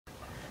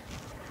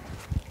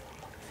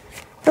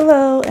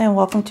Hello and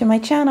welcome to my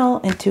channel,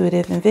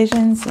 Intuitive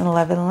Envisions in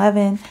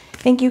 1111.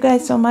 Thank you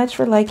guys so much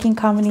for liking,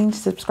 commenting,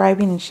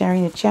 subscribing, and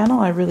sharing the channel.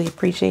 I really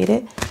appreciate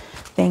it.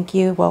 Thank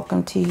you.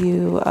 Welcome to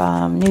you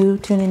new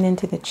tuning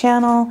into the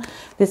channel.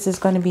 This is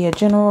going to be a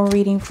general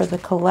reading for the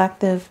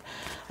collective.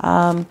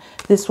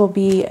 This will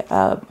be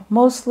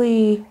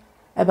mostly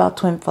about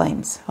twin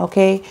flames,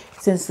 okay?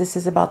 Since this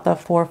is about the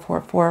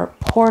 444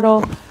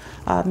 portal,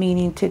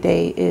 meaning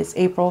today is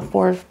April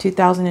 4th,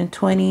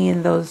 2020,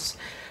 and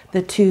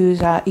the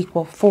twos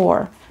equal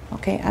 4.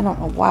 Okay, I don't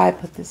know why I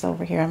put this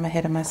over here. I'm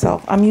ahead of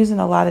myself. I'm using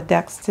a lot of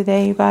decks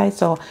today, you guys,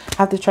 so I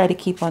have to try to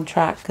keep on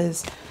track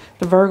because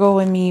the Virgo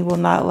in me will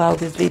not allow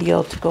this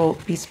video to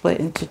be split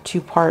into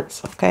 2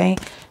 parts, okay?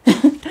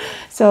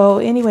 So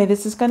anyway,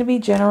 this is going to be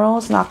general.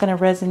 It's not going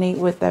to resonate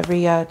with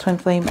every twin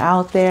flame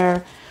out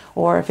there,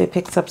 or if it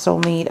picks up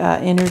soulmate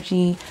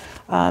energy.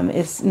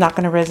 It's not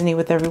going to resonate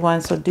with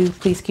everyone, so do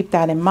please keep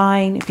that in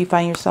mind. If you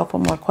find yourself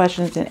with more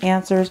questions than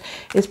answers,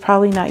 it's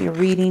probably not your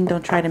reading.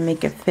 Don't try to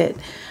make it fit.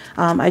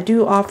 I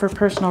do offer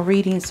personal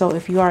readings, so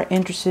if you are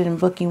interested in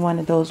booking one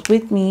of those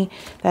with me,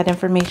 that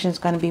information is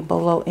going to be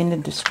below in the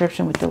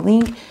description with the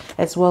link,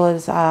 as well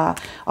as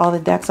all the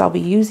decks I'll be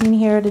using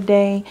here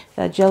today.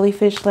 The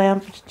Jellyfish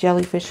Lamp,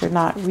 jellyfish are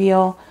not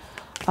real.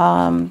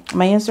 My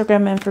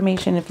Instagram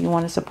information, if you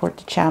want to support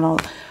the channel,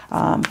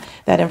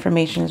 that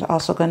information is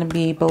also going to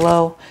be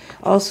below.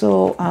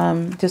 Also,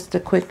 just a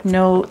quick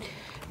note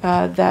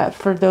that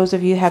for those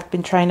of you who have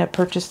been trying to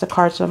purchase the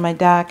cards on my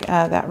deck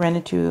that ran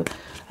into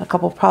a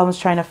couple of problems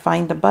trying to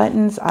find the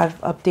buttons, I've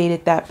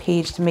updated that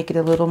page to make it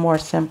a little more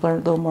simpler, a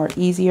little more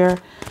easier.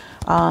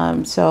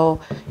 So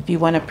if you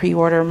want to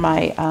pre-order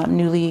my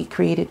newly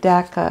created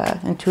deck,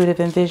 Intuitive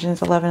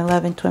Envisions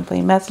 1111 Twin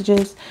Flame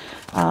Messages,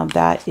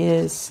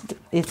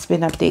 it's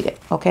been updated,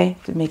 okay,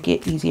 to make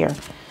it easier.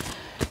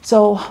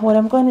 So what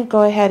I'm going to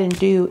go ahead and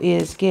do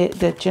is get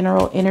the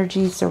general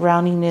energy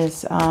surrounding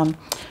this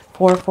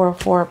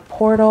 444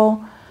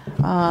 portal,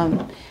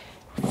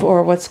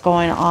 for what's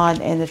going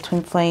on in the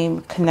twin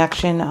flame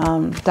connection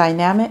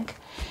dynamic,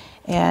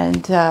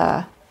 and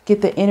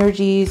get the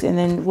energies, and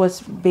then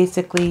what's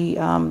basically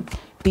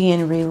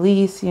being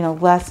released, you know,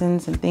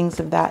 lessons and things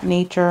of that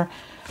nature,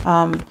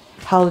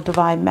 how the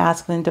divine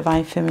masculine,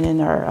 divine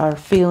feminine are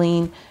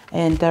feeling,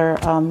 and their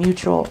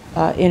mutual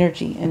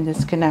energy in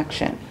this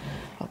connection.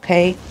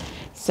 Okay,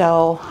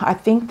 so I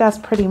think that's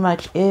pretty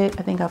much it.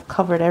 I think I've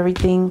covered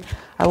everything.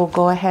 I will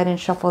go ahead and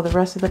shuffle the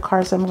rest of the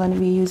cards I'm going to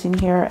be using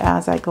here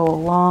as I go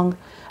along.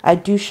 I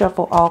do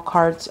shuffle all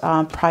cards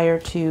prior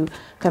to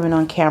coming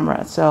on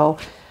camera, so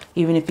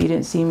even if you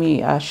didn't see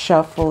me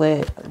shuffle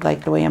it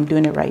like the way I'm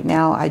doing it right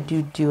now, I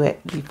do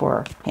it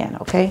beforehand,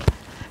 okay?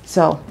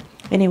 So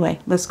anyway,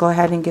 let's go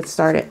ahead and get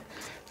started.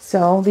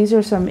 So these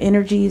are some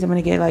energies. I'm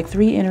going to get like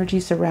 3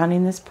 energies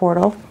surrounding this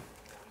portal.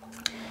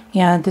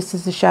 And this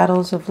is the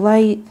shadows of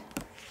light.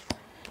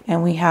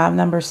 And we have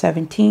number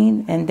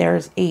 17, and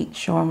there's 8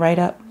 showing right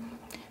up.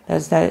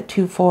 There's that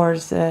 2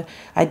 4s.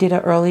 I did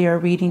an earlier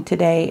reading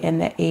today, and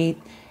the 8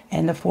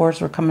 and the 4s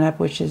were coming up,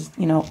 which is,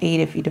 you know, 8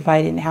 if you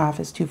divide it in half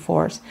is 2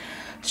 4s.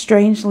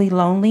 Strangely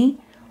lonely,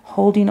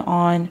 holding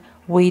on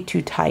way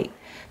too tight.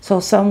 So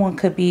someone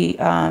could be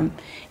in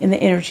the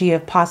energy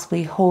of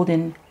possibly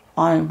holding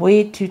on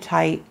way too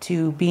tight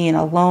to being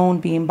alone,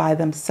 being by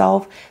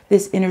themselves.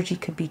 This energy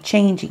could be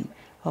changing,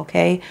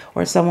 okay?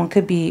 Or someone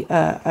could be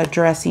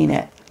addressing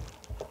it.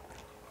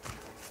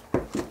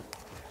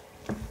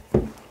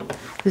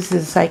 This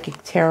is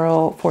Psychic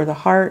Tarot for the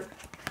heart.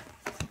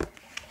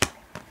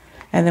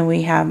 And then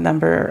we have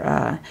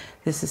number,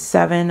 this is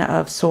 7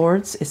 of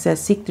Swords. It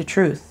says seek the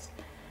truth.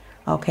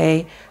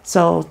 Okay,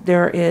 so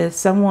there is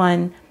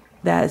someone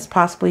that is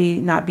possibly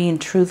not being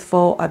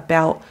truthful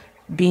about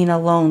being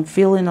alone,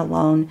 feeling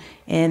alone,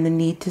 and the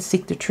need to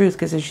seek the truth.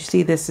 Because as you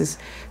see, this is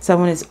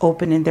someone is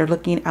open and they're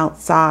looking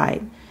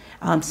outside.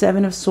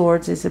 7 of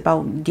Swords is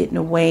about getting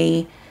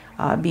away,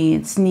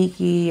 being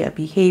sneaky, a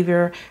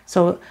behavior.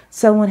 So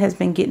someone has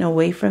been getting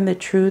away from the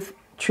truth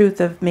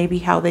of maybe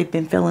how they've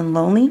been feeling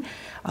lonely,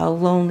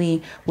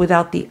 lonely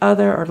without the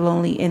other, or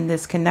lonely in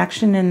this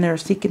connection, and they're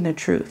seeking the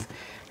truth,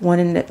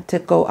 wanting to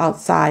go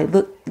outside,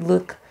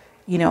 look,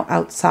 you know,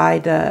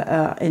 outside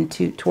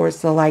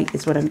towards the light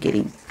is what I'm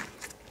getting.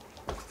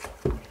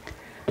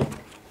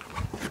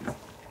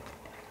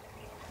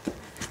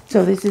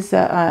 So this is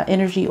the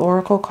energy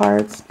oracle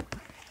cards.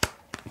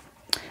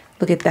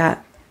 Look at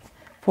that.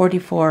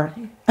 44.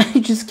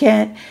 You just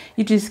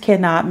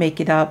cannot make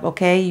it up,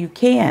 okay? You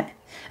can't.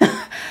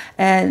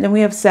 And then we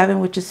have 7,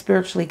 which is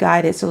spiritually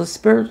guided. So the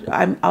spirit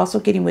I'm also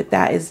getting with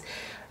that is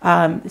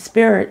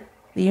spirit,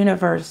 the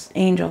universe,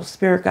 angels,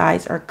 spirit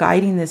guides are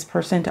guiding this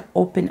person to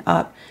open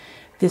up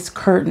this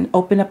curtain,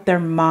 open up their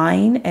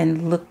mind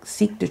and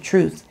seek the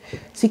truth.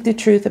 Seek the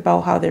truth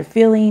about how they're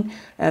feeling,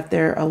 if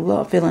they're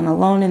feeling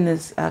alone in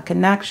this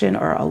connection,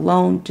 or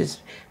alone,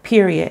 just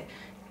period.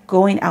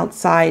 Going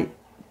outside,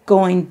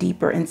 going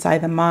deeper inside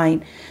the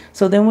mind.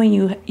 So then when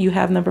you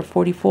have number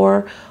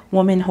 44,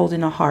 woman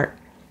holding a heart.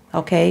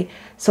 Okay,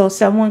 so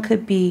someone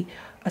could be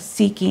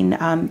seeking,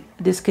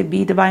 this could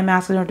be divine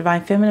masculine or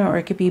divine feminine, or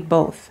it could be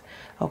both.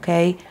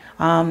 Okay.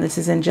 This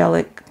is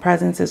angelic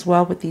presence as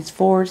well with these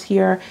fours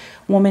here.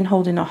 Woman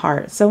holding a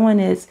heart. Someone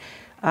is,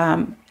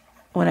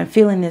 what I'm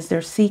feeling is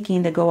they're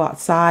seeking to go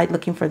outside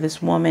looking for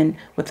this woman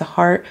with the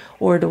heart,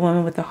 or the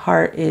woman with the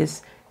heart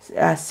is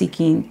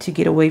seeking to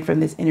get away from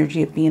this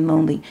energy of being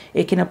lonely.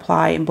 It can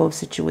apply in both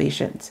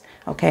situations.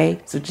 Okay,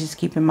 so just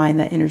keep in mind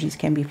that energies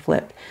can be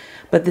flipped.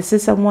 But this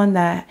is someone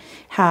that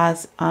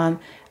has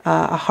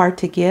a heart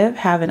to give,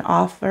 have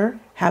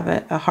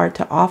a heart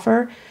to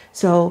offer.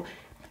 So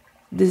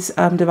this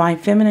divine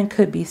feminine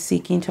could be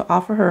seeking to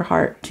offer her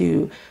heart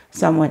to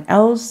someone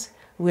else.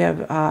 We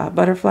have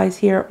butterflies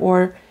here,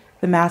 or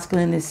the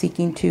masculine is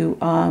seeking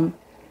to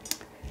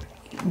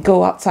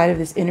go outside of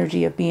this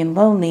energy of being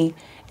lonely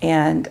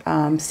and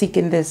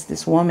seeking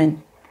this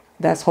woman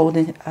that's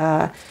holding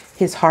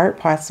his heart,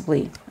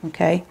 possibly.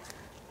 Okay.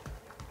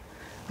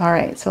 All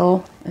right.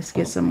 So let's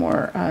get some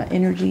more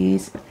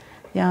energies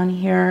down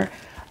here.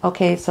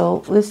 Okay.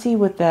 So let's see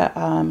what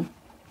the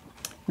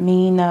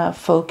main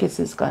focus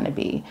is going to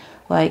be.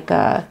 Like,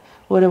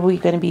 what are we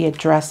going to be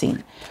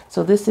addressing?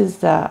 So this is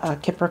the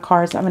Kipper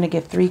cards. I'm going to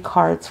give 3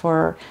 cards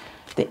for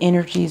the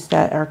energies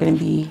that are going to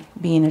be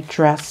being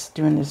addressed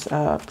during this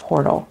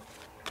portal.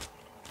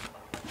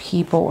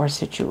 People or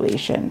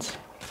situations.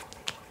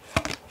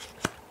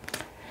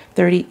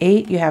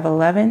 38, you have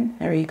 11.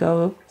 There you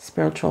go.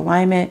 Spiritual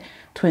alignment,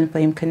 twin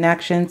flame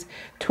connections,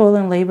 toil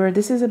and labor.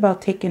 This is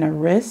about taking a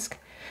risk.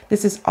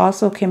 This is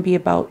also can be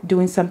about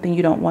doing something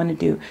you don't want to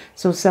do.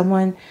 So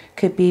someone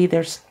could be,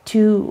 there's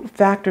 2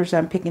 factors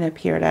I'm picking up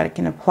here that it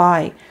can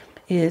apply,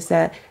 is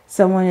that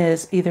someone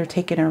is either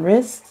taking a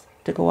risk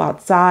to go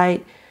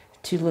outside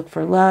to look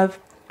for love,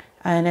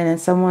 and then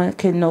someone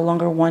can no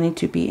longer wanting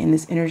to be in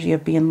this energy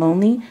of being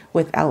lonely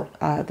without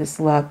this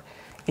love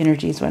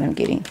energy is what I'm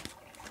getting.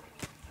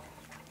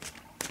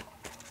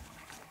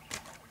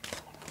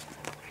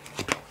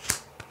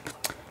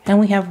 And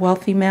we have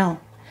wealthy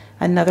male,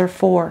 another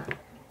 4.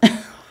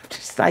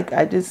 Just like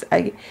it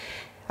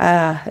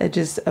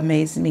just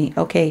amazed me.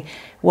 Okay,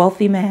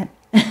 wealthy man.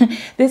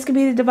 This could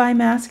be the divine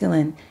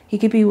masculine. He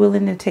could be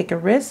willing to take a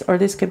risk, or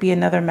this could be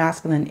another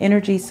masculine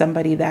energy,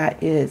 somebody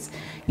that is,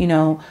 you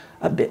know,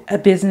 a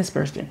business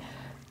person.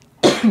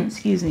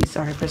 Excuse me,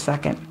 sorry for a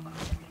second.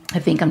 I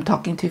think I'm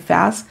talking too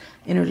fast.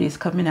 Energy is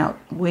coming out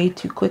way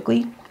too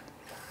quickly.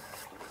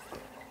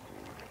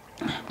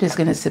 Just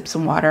gonna sip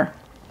some water.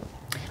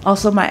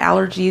 Also, my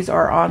allergies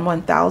are on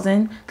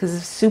 1000 because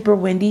it's super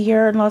windy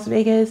here in Las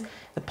Vegas.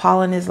 The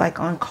pollen is like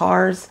on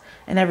cars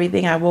and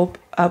everything. I woke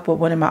up with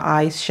one of my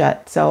eyes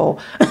shut. So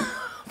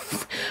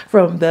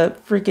from the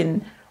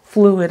freaking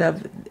fluid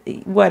of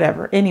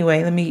whatever.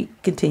 Anyway, let me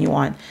continue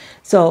on.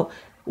 So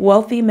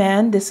wealthy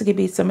man, this could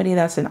be somebody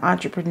that's an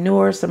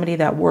entrepreneur, somebody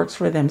that works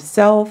for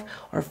themselves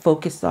or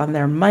focused on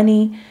their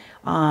money.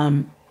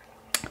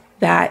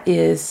 That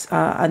is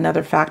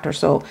another factor.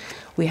 So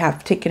we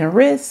have taken a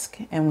risk,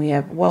 and we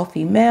have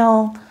wealthy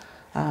male,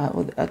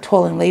 with a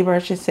toil and labor, I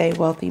should say,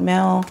 wealthy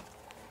male.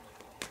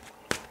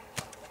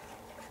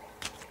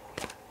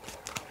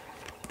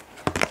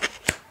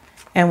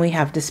 And we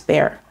have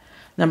despair.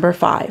 Number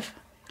 5,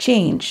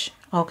 change.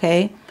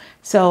 Okay.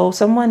 So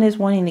someone is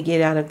wanting to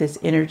get out of this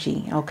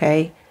energy.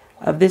 Okay.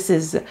 This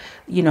is,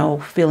 you know,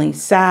 feeling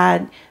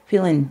sad,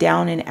 feeling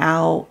down and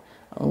out,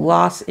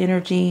 lost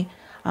energy.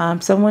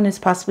 Someone is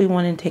possibly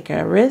wanting to take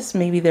a risk.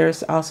 Maybe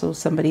there's also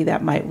somebody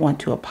that might want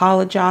to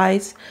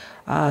apologize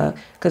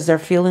because they're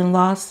feeling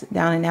lost,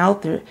 down and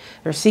out.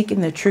 They're seeking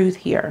the truth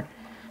here.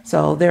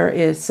 So there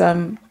is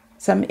some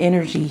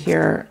energy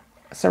here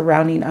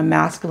surrounding a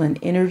masculine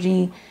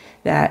energy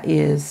that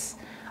is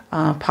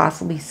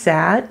possibly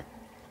sad,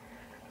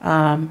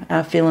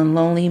 feeling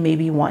lonely,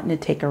 maybe wanting to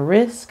take a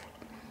risk.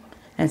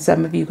 And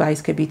some of you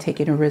guys could be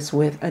taking a risk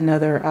with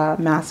another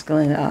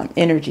masculine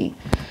energy.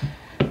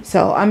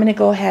 So I'm going to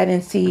go ahead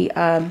and see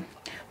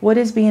what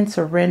is being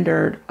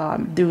surrendered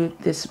through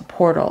this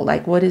portal.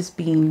 Like, what is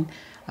being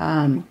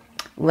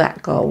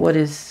let go? What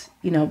is,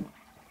 you know,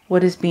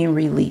 what is being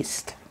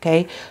released?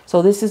 Okay.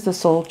 So this is the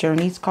Soul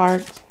Journeys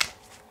card.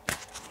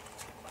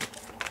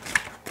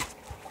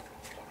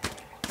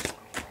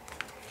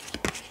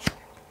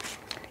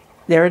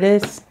 There it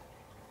is.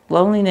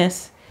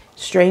 Loneliness.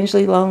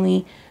 Strangely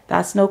lonely.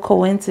 That's no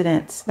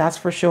coincidence. That's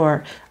for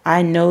sure.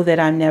 I know that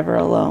I'm never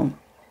alone.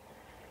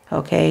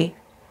 Okay,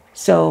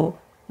 so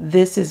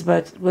this is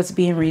what's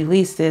being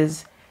released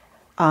is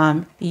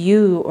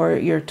you or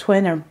your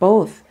twin or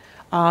both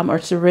are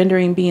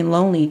surrendering being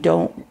lonely,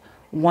 don't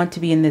want to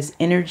be in this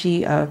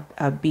energy of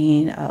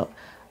being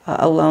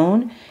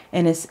alone.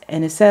 And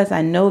it says,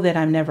 I know that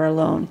I'm never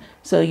alone.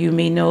 So you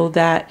may know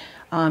that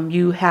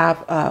you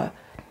have,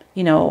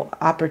 you know,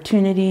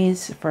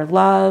 opportunities for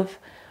love,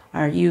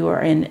 or you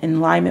are in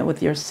alignment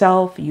with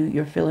yourself.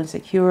 You're feeling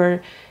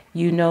secure.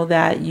 You know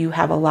that you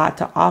have a lot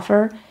to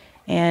offer.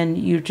 And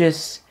you're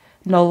just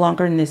no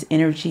longer in this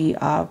energy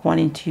of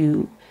wanting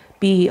to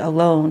be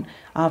alone.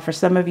 For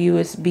some of you,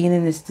 it's being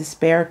in this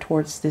despair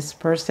towards this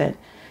person.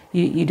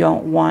 You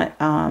don't want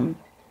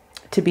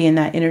to be in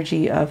that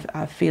energy of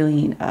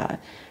feeling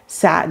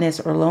sadness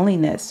or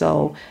loneliness.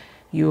 So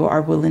you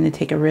are willing to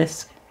take a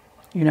risk,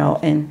 you know,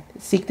 and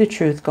seek the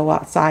truth, go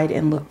outside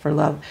and look for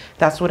love.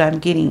 That's what I'm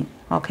getting.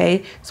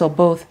 Okay. So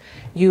both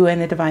you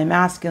and the divine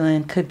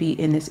masculine could be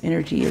in this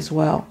energy as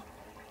well.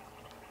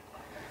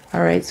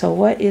 All right. So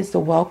what is the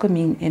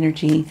welcoming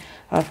energy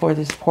for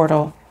this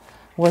portal?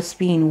 What's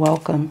being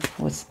welcomed?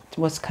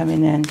 What's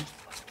coming in?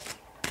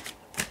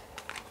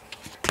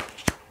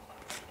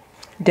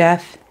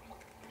 Death.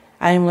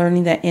 I am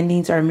learning that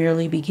endings are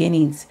merely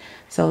beginnings.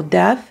 So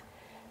death,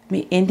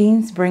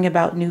 endings bring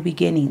about new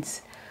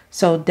beginnings.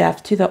 So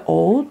death to the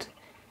old,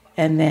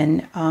 and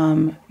then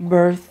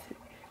birth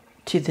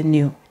to the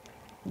new,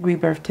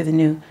 rebirth to the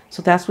new.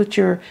 So that's what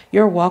you're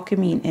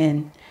welcoming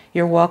in.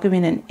 You're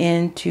welcoming an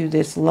end to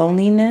this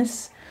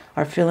loneliness,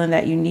 or feeling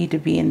that you need to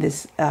be in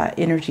this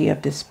energy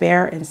of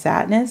despair and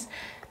sadness.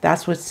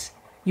 That's what's,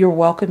 you're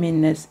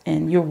welcoming this,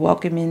 and you're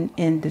welcoming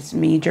in this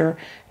major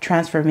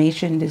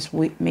transformation, this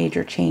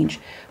major change,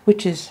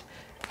 which is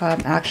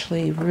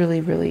actually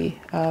really, really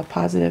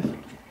positive.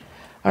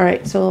 All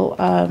right, so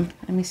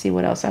let me see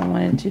what else I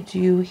wanted to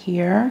do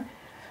here.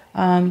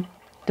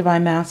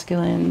 Divine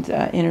masculine's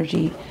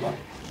energy.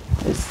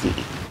 Let's see.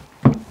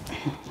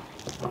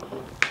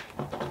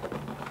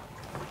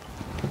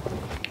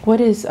 What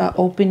is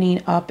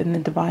opening up in the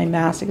divine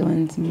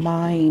masculine's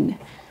mind?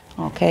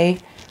 Okay,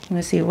 I'm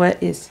going to see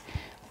what is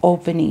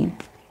opening.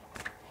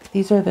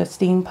 These are the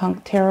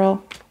Steampunk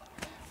Tarot.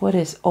 What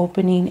is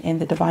opening in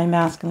the divine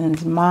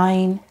masculine's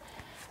mind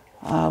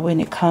when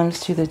it comes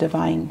to the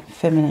divine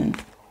feminine?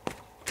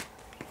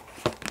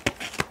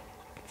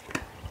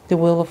 The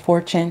Wheel of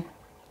Fortune,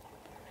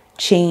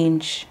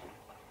 change,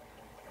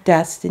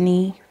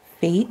 destiny,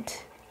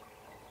 fate.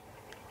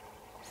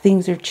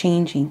 Things are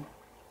changing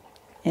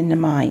in the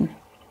mind.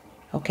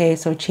 Okay,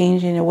 so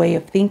changing a way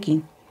of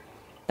thinking.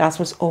 That's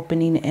what's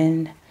opening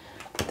in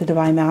the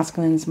divine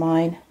masculine's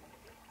mind.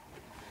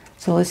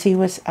 So let's see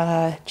what's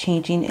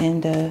changing in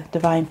the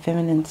divine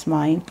feminine's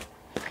mind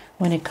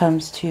when it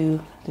comes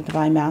to the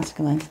divine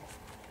masculine.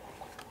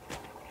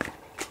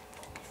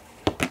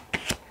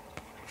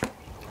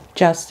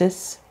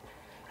 Justice,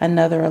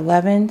 another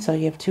 11. So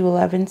you have 2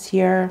 11s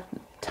here,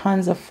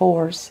 tons of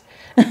 4s.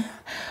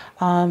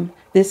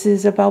 This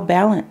is about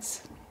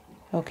balance.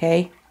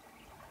 Okay,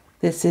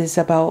 this is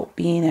about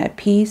being at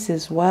peace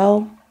as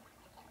well.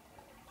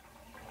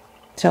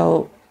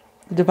 So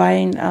the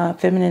divine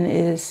feminine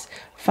is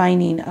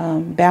finding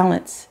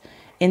balance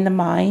in the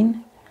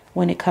mind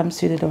when it comes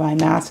to the divine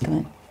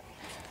masculine.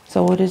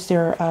 So what is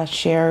their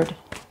shared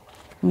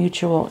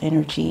mutual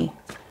energy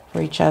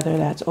for each other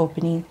that's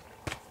opening?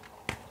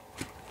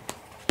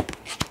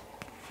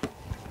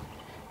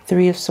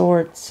 3 of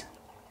Swords,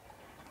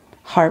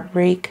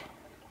 heartbreak,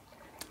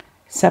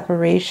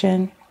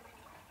 separation.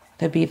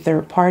 Could be a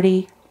third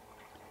party.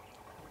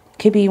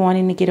 Could be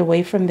wanting to get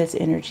away from this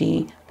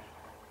energy,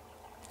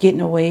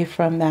 getting away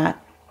from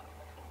that.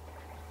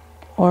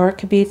 Or it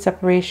could be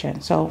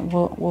separation. So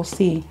we'll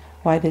see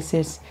why this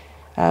is.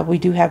 We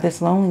do have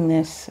this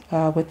loneliness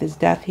with this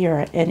death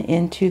here, and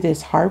into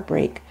this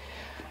heartbreak.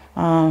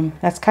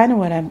 That's kind of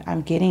what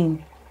I'm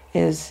getting,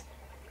 is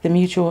the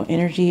mutual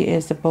energy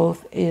is the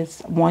both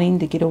is wanting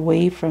to get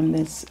away from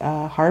this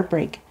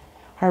heartbreak,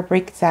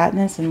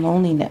 sadness, and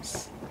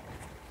loneliness.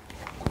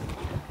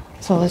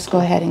 So let's go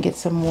ahead and get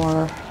some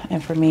more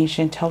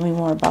information. Tell me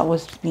more about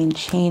what's being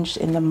changed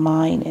in the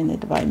mind in the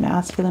divine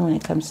masculine when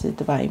it comes to the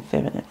divine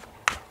feminine.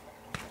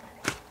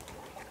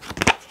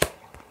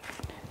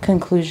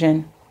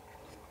 Conclusion.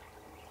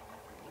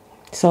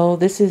 So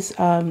this is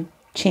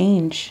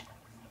change.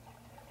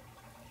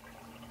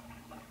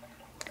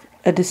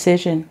 A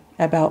decision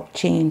about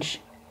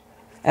change,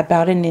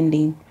 about an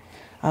ending,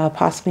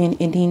 possibly an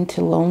ending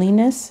to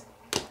loneliness,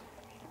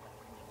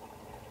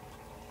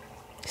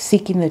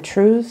 seeking the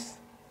truth,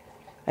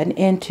 an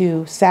end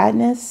to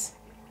sadness.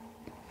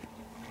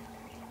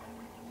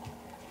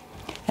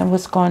 And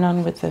what's going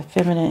on with the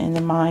feminine in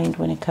the mind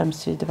when it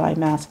comes to divine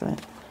masculine?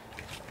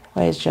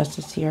 Why is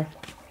justice here?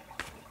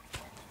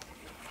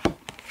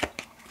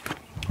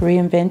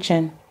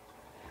 Reinvention.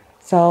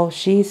 So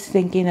she's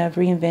thinking of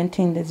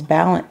reinventing this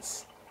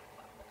balance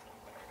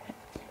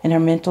in her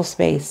mental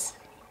space.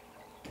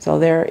 So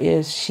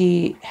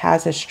she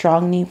has a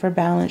strong need for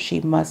balance. She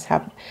must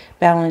have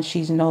balance.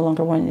 She's no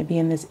longer wanting to be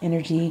in this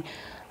energy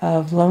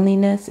of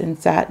loneliness and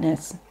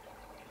sadness.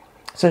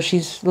 So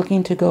she's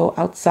looking to go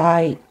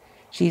outside.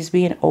 She's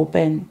being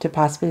open to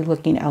possibly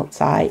looking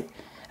outside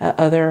at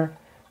other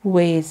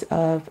ways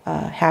of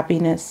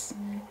happiness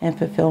and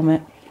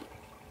fulfillment.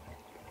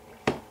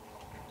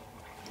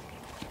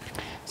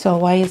 So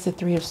why is the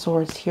 3 of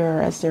Swords here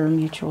as their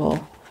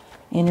mutual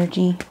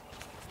energy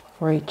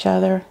for each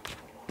other?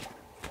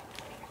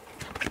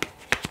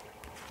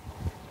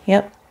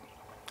 Yep.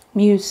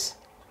 Muse.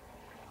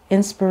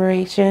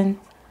 Inspiration.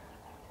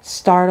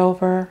 Start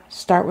over.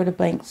 Start with a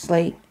blank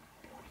slate.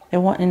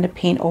 They're wanting to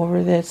paint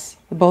over this.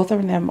 Both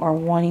of them are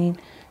wanting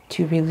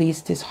to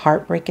release this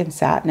heartbreak and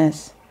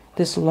sadness,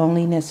 this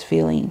loneliness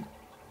feeling.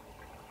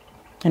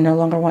 and no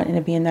longer wanting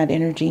to be in that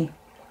energy.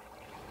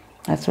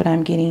 That's what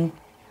I'm getting.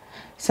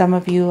 Some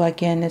of you,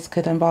 again, this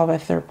could involve a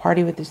third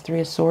party with this Three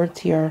of Swords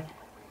here.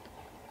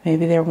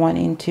 Maybe they're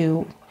wanting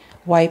to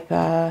wipe,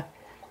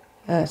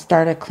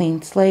 start a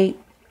clean slate,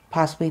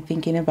 possibly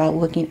thinking about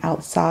looking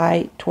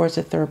outside towards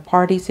a third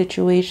party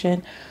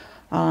situation.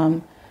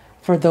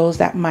 For those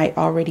that might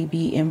already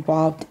be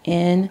involved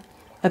in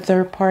a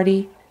third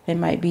party, they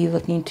might be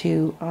looking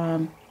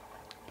to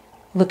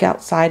look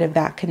outside of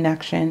that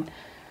connection.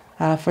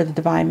 For the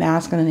Divine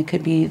Masculine, it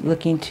could be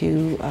looking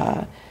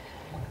to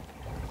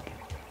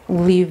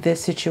leave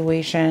this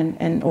situation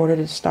in order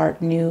to start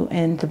new,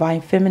 and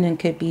Divine Feminine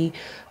could be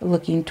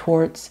looking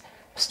towards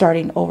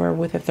starting over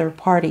with a third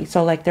party.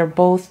 So like they're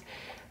both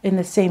in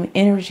the same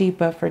energy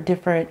but for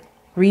different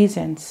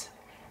reasons.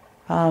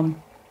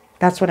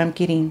 That's what I'm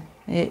getting,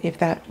 if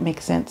that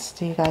makes sense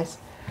to you guys.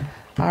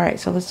 All right,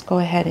 so let's go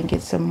ahead and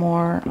get some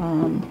more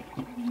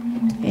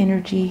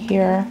energy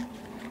here.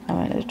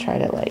 I'm going to try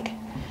to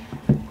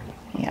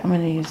I'm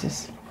going to use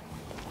this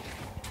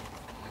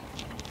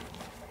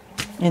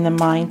in the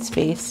mind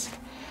space.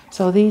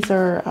 So these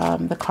are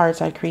the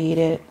cards I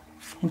created.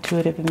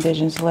 Intuitive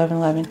Envisions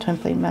 1111 Twin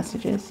Flame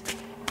Messages.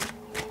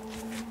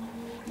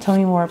 Tell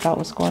me more about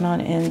what's going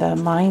on in the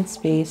mind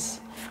space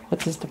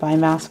with this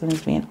Divine Masculine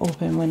is being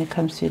open when it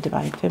comes to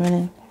Divine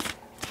Feminine.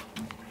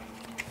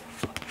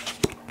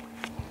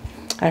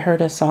 I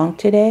heard a song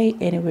today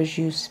and it was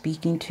you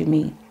speaking to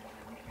me.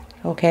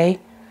 Okay,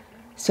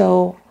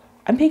 so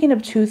I'm picking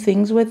up two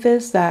things with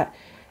this, that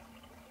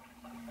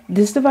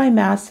this Divine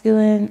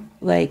Masculine,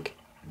 like,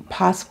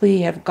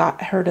 possibly have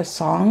heard a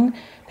song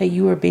that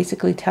you were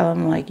basically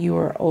telling like you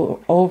were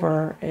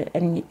over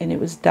and it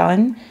was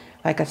done,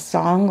 like a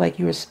song, like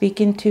you were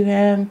speaking to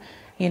him,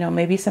 you know,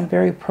 maybe some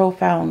very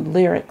profound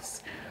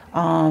lyrics,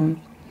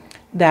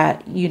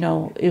 that, you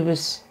know, it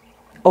was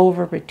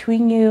over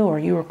between you, or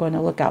you were going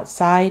to look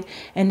outside,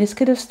 and this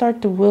could have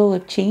started the wheel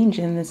of change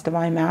in this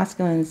Divine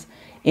Masculine's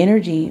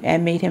energy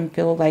and made him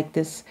feel like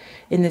this,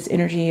 in this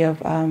energy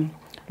of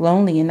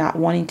lonely and not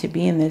wanting to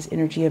be in this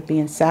energy of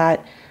being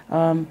sad,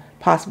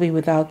 possibly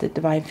without the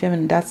Divine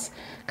Feminine. That's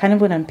kind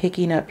of what I'm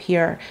picking up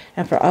here.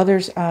 And for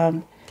others,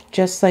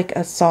 just like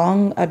a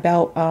song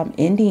about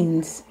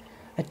endings,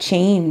 a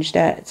change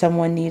that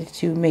someone needed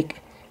to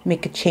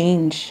make a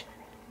change,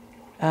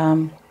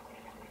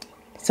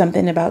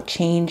 something about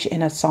change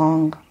in a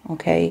song,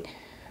 okay,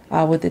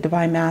 with the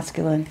Divine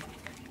Masculine.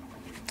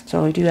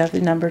 So we do have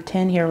the number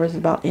 10 here, was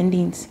about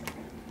endings.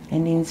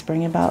 Endings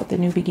bring about the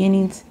new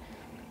beginnings.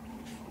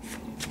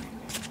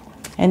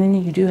 And then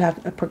you do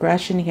have a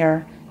progression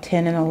here,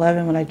 10 and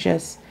 11, what I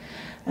just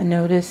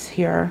noticed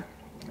here,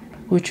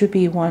 which would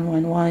be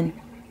 111.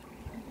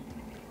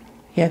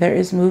 Yeah, there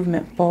is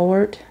movement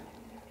forward.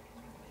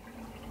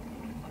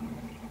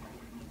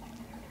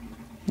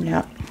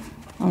 Yeah,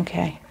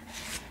 okay.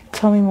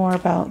 Tell me more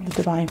about the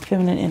Divine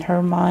Feminine in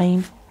her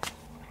mind.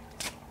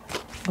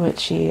 What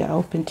she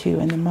open to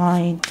in the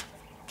mind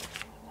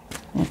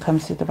when it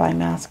comes to Divine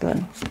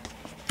Masculine.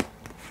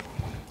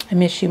 I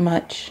miss you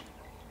much.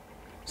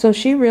 So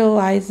she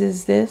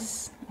realizes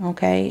this,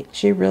 okay?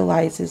 She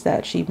realizes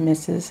that she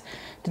misses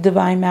the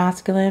Divine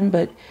Masculine,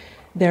 but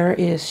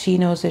she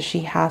knows that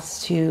she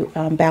has to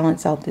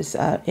balance out this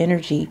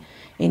energy,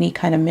 any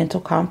kind of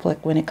mental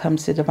conflict when it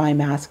comes to Divine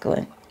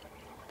Masculine.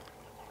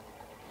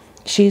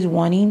 She's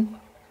wanting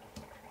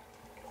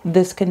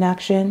this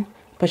connection,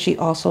 but she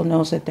also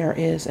knows that there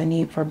is a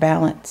need for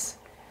balance,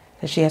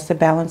 that she has to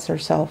balance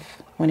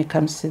herself when it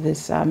comes to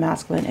this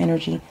masculine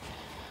energy.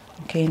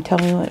 Okay, and tell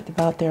me what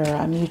about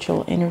their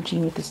mutual energy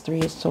with this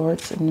Three of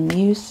Swords and the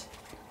Muse.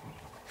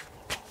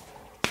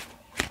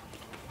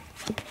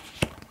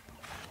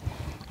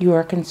 You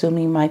are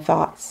consuming my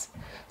thoughts.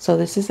 So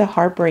this is a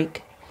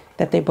heartbreak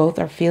that they both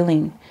are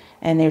feeling,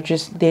 and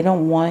they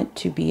don't want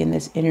to be in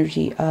this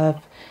energy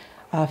of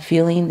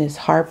feeling this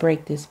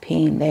heartbreak, this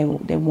pain. They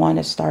want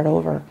to start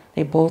over.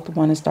 They both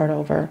want to start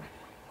over.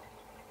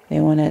 They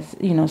want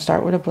to, you know,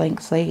 start with a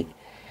blank slate.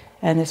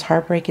 And this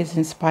heartbreak is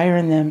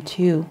inspiring them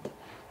to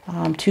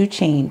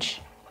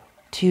change,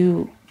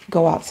 to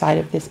go outside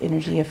of this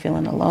energy of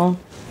feeling alone.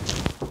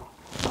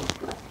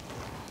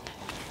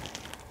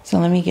 So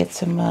let me get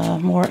some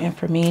more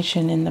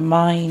information in the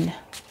mind,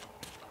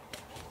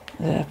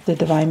 the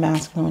Divine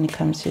Masculine when it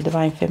comes to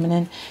Divine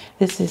Feminine.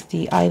 This is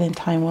the Island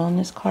Time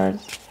Wellness card.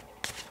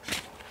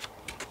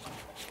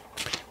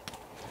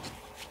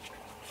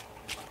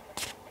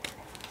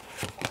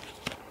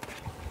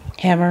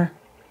 Hammer,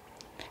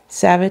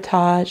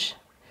 sabotage,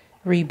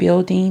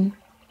 rebuilding,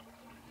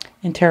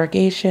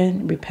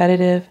 interrogation,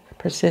 repetitive,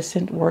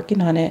 persistent,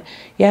 working on it.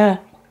 Yeah.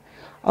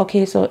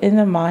 Okay, so in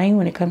the mind,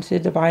 when it comes to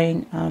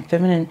Divine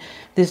Feminine,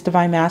 this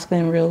Divine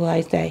Masculine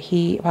realized that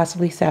he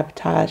possibly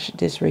sabotaged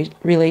this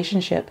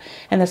relationship.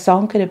 And the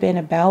song could have been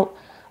about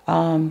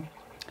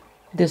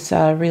this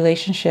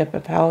relationship,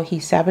 of how he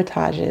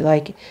sabotaged it,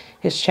 like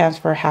his chance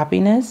for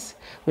happiness,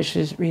 which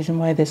is the reason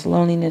why this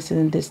loneliness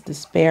and this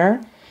despair.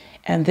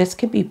 And this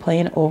could be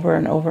playing over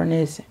and over in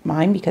his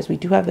mind, because we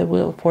do have the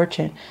Wheel of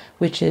Fortune,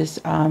 which is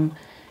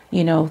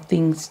you know,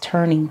 things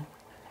turning.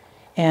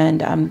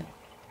 And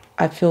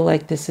I feel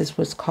like this is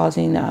what's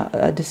causing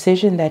a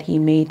decision that he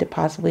made to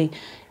possibly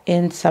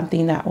end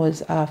something that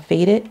was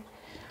fated,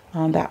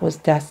 that was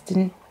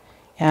destined.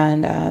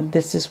 And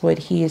this is what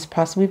he is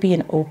possibly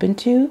being open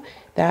to,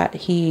 that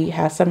he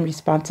has some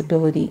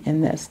responsibility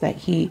in this, that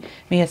he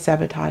may have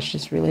sabotaged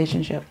this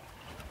relationship.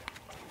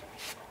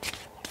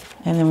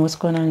 And then what's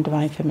going on in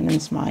Divine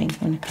Feminine's mind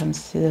when it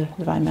comes to the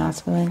Divine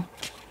Masculine?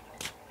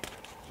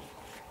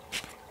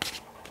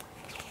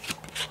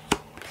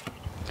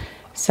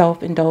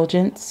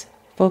 Self-indulgence,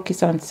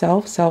 focus on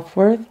self,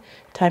 self-worth,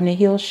 time to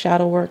heal,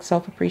 shadow work,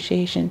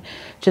 self-appreciation.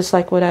 Just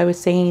like what I was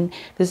saying,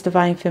 this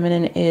Divine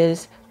Feminine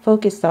is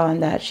focused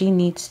on that. She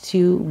needs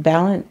to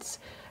balance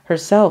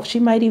herself. She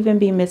might even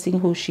be missing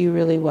who she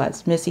really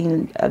was,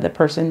 missing the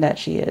person that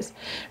she is,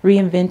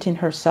 reinventing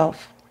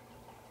herself,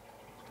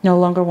 no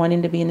longer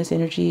wanting to be in this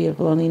energy of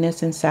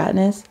loneliness and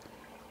sadness.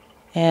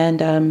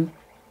 And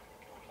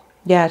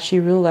yeah, she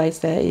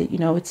realized that, you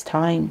know, it's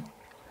time.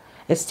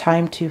 It's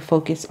time to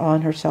focus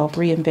on herself,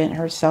 reinvent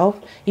herself,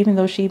 even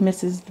though she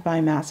misses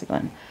Divine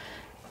Masculine.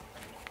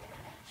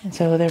 And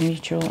so their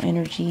mutual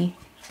energy.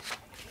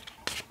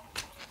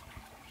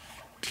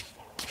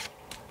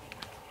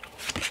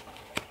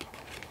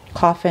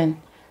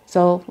 Coffin.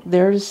 So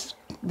there's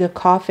the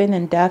coffin,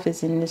 and death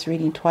is in this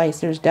reading twice.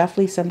 There's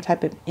definitely some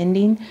type of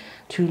ending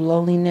to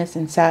loneliness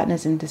and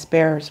sadness and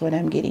despair is what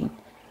I'm getting.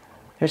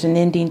 There's an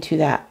ending to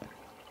that.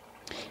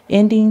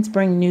 Endings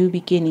bring new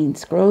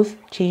beginnings, growth,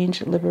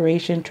 change,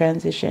 liberation,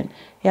 transition.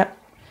 Yep.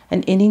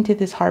 An ending to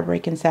this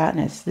heartbreak and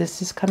sadness.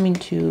 This is coming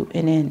to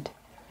an end.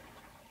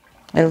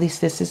 At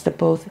least this is the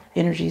both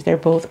energies. They're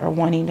both are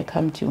wanting to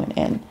come to an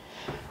end.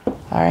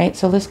 All right.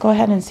 So let's go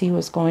ahead and see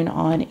what's going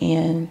on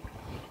in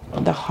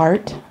the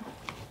heart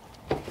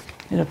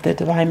of the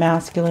Divine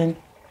Masculine.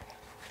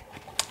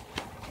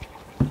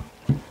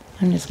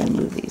 I'm just going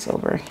to move these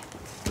over.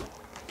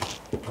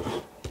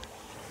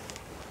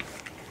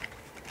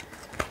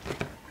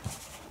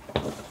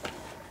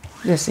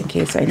 Just in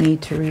case I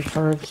need to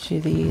refer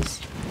to these.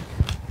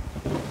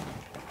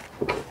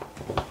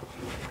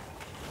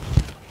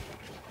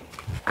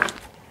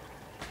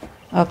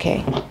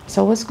 Okay,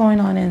 so what's going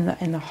on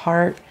in the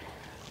heart?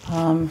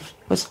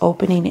 What's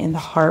opening in the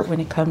heart when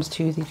it comes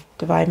to the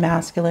Divine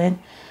Masculine?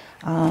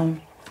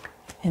 On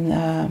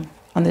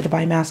the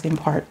Divine Masculine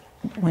part,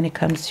 when it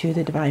comes to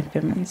the Divine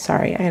Feminine.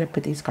 Sorry, I got to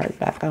put these cards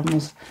back. I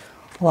almost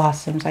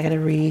lost them, so I got to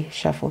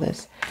reshuffle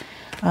this.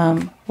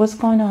 What's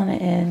going on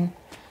in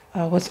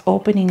what's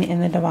opening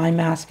in the Divine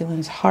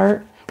Masculine's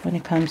heart when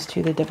it comes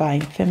to the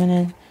Divine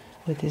Feminine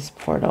with this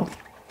portal?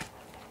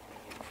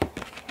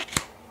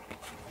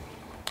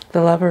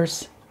 The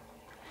Lovers.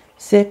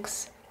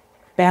 6,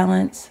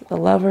 balance. The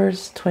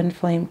Lovers, twin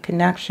flame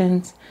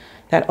connections,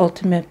 that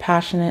ultimate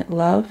passionate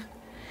love.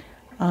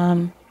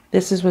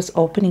 This is what's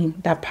opening,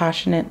 that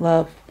passionate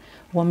love,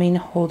 woman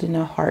holding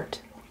a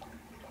heart.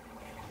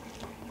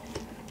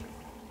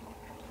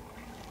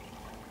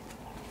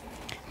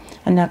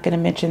 I'm not going to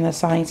mention the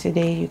signs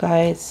today, you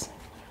guys,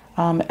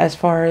 as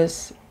far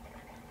as,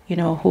 you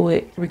know, who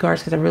it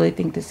regards, because I really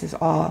think this is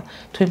all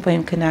twin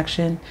flame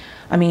connection.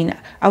 I mean,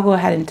 I'll go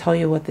ahead and tell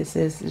you what this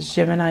is. It's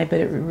Gemini, but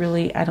it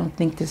really, I don't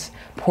think this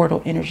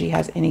portal energy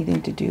has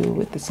anything to do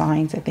with the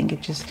signs. I think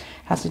it just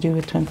has to do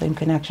with twin flame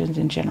connections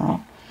in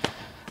general.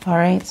 All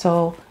right,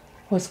 so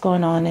what's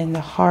going on in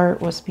the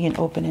heart? What's being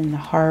open in the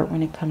heart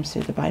when it comes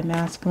to Divine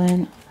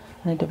Masculine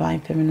and the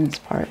Divine Feminine's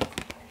part?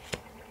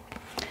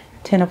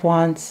 10 of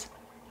Wands.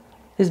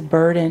 This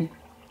burden.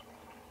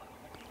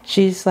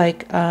 She's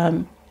like,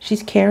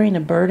 she's carrying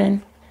a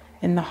burden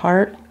in the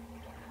heart.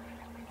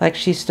 Like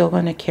she's still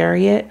going to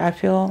carry it, I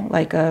feel.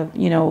 Like,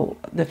 you know,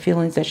 the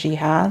feelings that she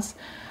has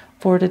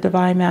for the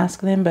Divine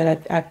Masculine.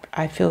 But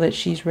I feel that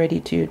she's ready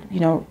to, you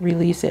know,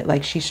 release it.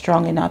 Like she's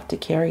strong enough to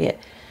carry it.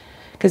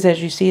 Because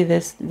as you see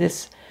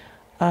this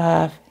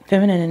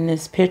feminine in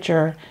this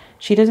picture,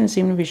 she doesn't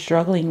seem to be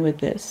struggling with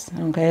this.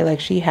 Okay, like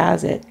she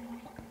has it.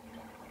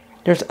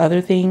 There's other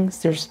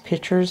things. There's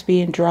pictures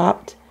being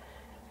dropped.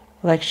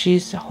 Like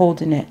she's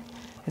holding it.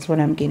 Is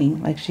what I'm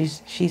getting. Like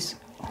she's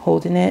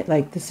holding it.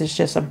 Like this is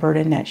just a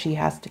burden that she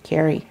has to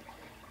carry.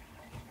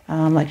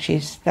 Like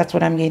that's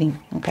what I'm getting.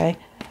 Okay.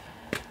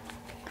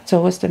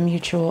 So what's the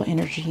mutual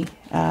energy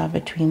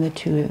between the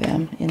two of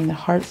them in the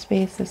heart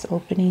space that's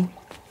opening?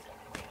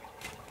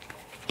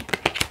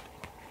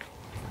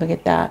 Look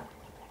at that.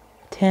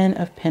 10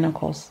 of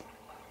Pentacles.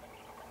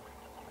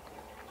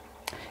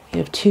 You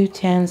have 2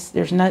 10s.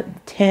 There's not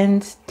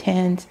 10s.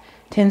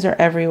 10s are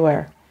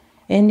everywhere.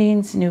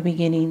 Endings, new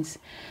beginnings.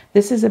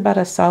 This is about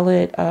a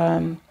solid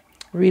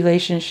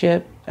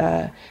relationship,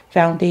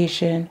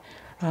 foundation,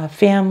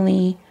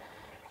 family.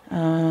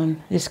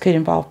 This could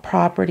involve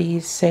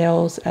properties,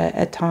 sales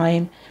at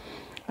time.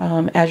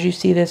 As you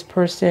see this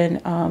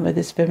person with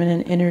this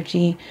feminine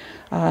energy,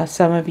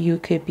 some of you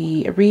could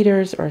be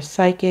readers or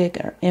psychic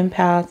or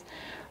empath.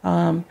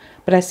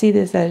 But I see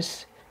this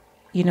as,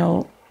 you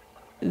know,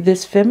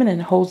 this feminine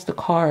holds the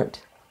card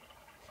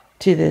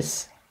to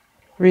this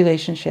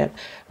relationship.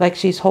 Like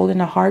she's holding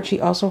a heart, she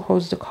also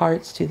holds the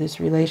cards to this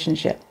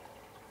relationship.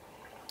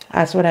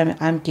 That's what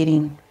I'm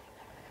getting.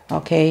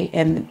 Okay,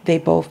 and they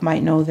both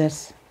might know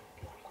this.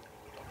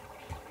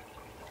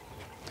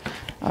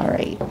 All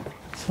right,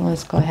 so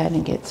let's go ahead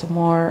and get some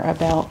more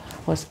about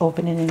what's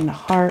opening in the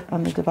heart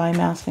on the Divine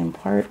Masculine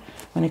part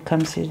when it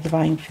comes to the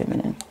Divine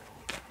Feminine.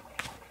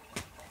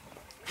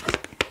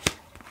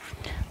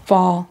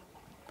 Fall.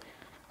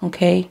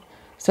 Okay,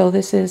 so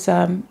this is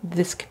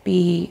this could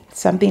be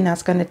something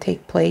that's going to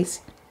take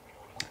place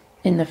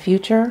in the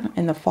future,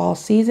 in the fall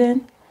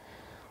season,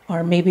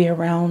 or maybe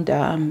around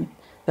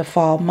the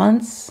fall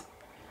months,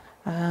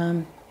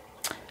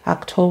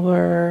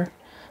 October,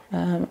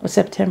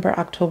 September,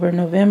 October,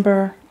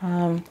 November,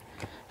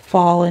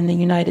 fall in the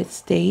United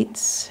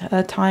States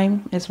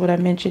time is what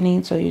I'm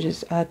mentioning. So you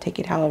just take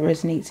it how it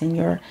resonates in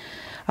your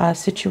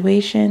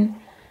situation.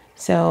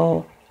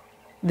 So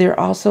there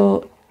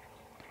also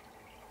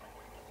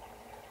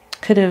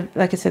could have,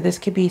 like I said, this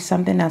could be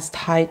something that's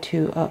tied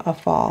to a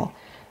fall,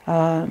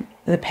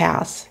 the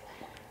past.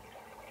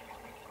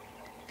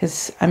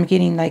 Because I'm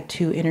getting like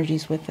two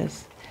energies with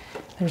this.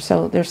 There's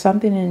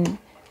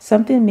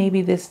something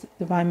maybe this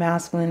Divine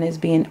Masculine is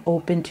being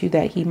open to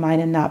that he might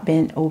have not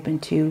been open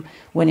to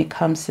when it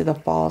comes to the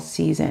fall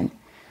season.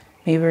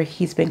 Maybe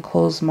he's been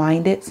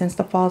closed-minded since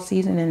the fall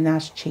season and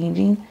that's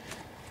changing.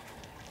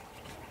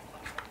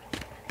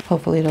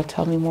 Hopefully it'll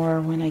tell me more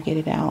when I get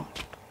it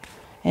out.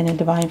 And the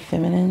Divine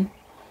Feminine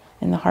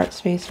in the heart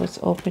space, what's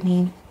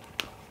opening?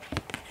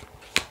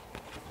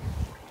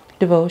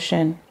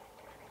 Devotion.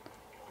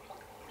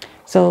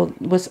 So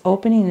what's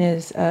opening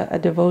is a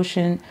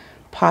devotion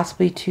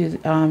possibly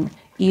to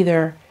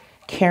either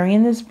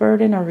carrying this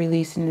burden or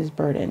releasing this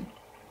burden.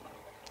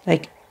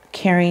 Like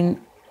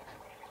carrying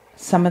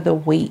some of the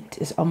weight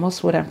is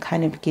almost what I'm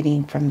kind of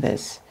getting from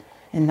this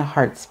in the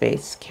heart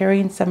space.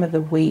 Carrying some of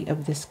the weight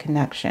of this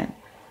connection.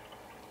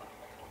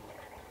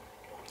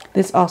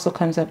 This also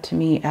comes up to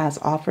me as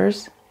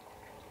offers.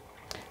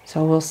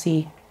 So we'll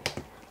see.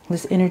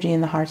 This energy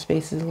in the heart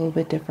space is a little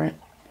bit different.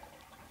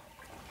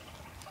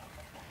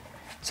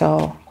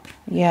 So,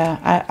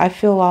 yeah, I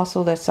feel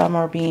also that some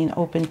are being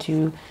open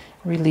to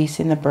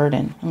releasing the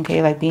burden.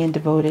 Okay, like being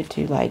devoted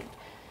to like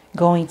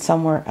going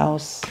somewhere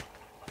else.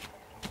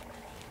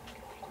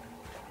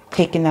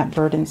 Taking that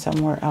burden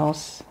somewhere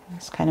else.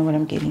 That's kind of what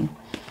I'm getting.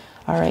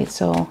 All right,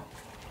 so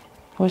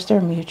what's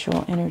their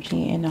mutual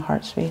energy in the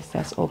heart space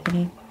that's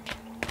opening?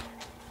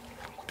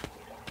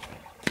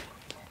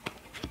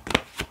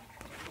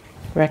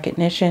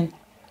 Recognition.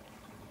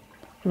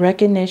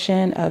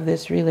 Recognition of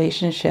this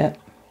relationship.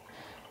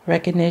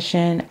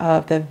 Recognition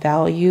of the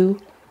value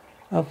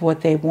of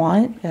what they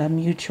want, a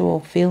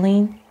mutual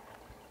feeling.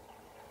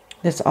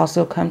 This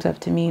also comes up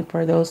to me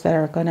for those that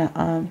are going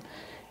to,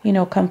 you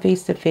know, come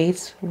face to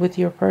face with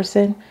your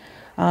person.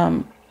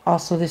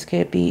 Also, this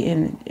could be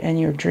in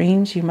your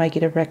dreams. You might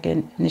get a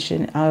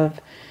recognition of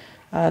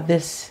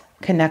this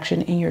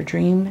connection in your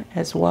dream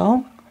as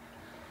well.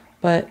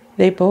 But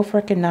they both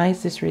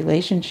recognize this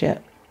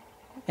relationship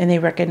and they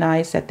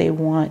recognize that they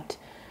want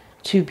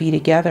to be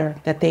together,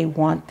 that they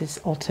want this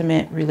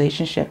ultimate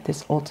relationship,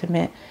 this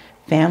ultimate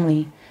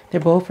family.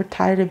 They're both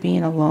tired of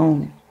being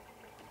alone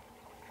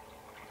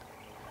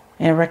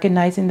and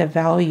recognizing the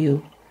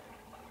value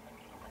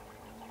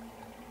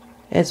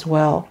as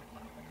well.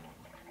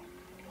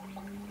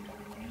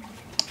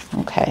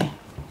 Okay.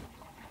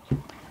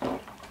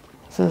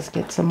 So let's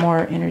get some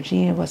more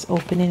energy of what's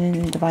opening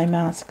in the Divine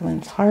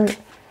Masculine's heart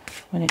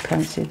when it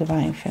comes to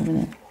Divine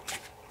Feminine.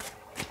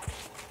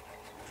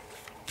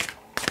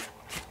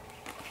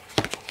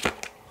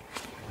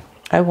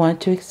 I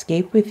want to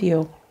escape with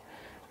you.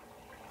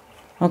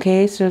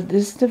 Okay, so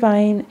this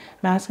Divine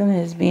Masculine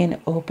is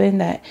being open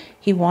that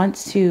he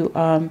wants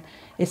to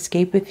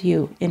escape with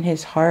you in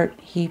his heart.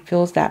 He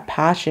feels that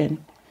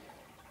passion.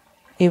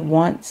 It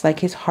wants, like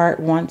his heart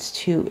wants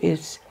to,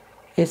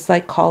 it's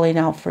like calling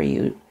out for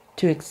you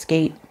to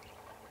escape.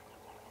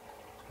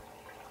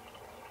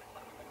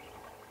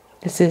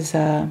 This is,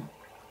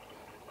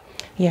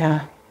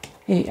 yeah.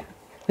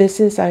 This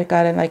is, I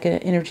got like an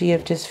energy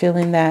of just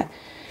feeling that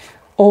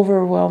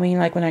overwhelming,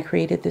 like when I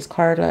created this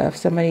card of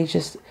somebody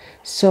just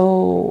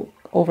so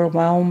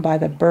overwhelmed by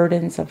the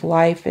burdens of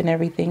life and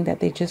everything that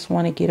they just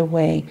want to get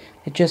away.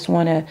 They just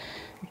want to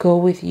go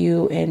with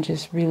you and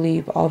just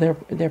relieve all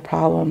their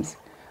problems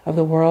of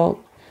the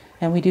world.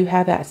 And we do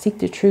have that seek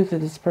the truth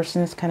of this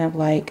person is kind of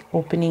like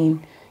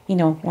opening, you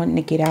know, wanting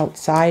to get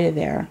outside of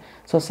there.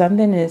 So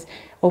something is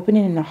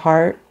opening in the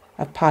heart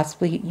of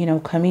possibly, you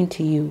know, coming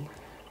to you,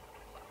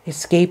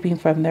 escaping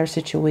from their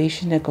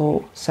situation to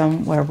go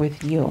somewhere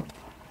with you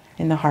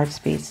in the heart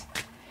space.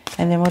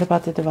 And then what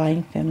about the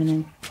Divine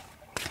Feminine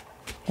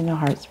in the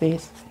heart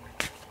space?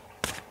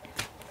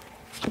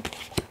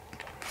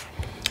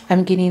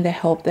 I'm getting the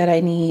help that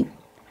I need.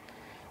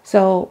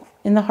 So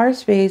in the heart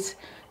space,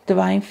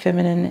 Divine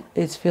Feminine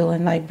is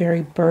feeling like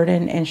very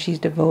burdened and she's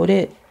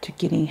devoted to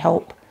getting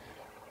help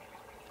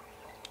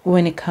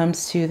when it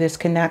comes to this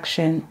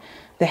connection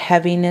the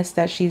heaviness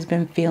that she's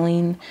been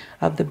feeling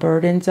of the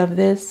burdens of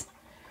this.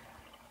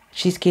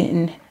 She's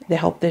getting the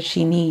help that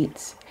she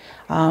needs,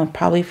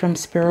 probably from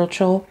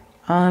spiritual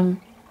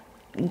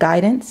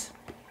guidance,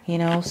 you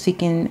know,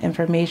 seeking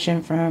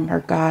information from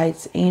her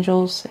guides,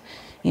 angels,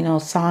 you know,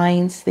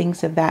 signs,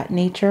 things of that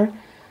nature.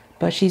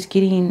 But she's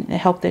getting the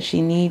help that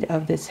she needs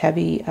of this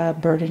heavy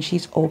burden.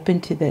 She's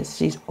open to this.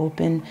 She's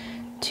open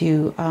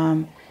to,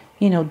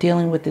 you know,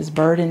 dealing with this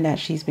burden that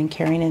she's been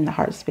carrying in the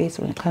heart space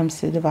when it comes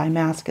to divine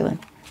masculine.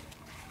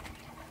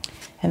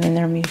 And then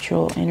their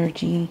mutual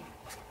energy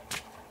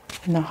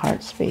in the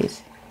heart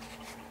space.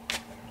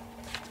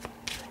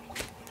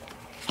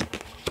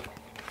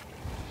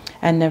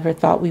 I never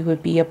thought we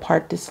would be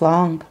apart this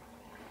long.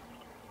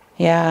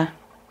 Yeah,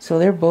 so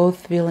they're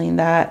both feeling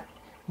that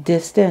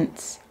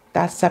distance,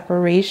 that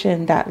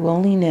separation, that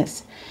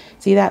loneliness.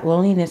 See, that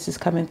loneliness is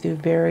coming through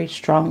very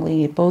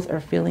strongly. Both are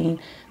feeling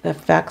the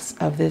effects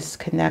of this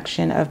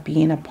connection of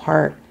being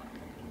apart.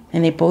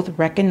 And they both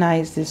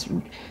recognize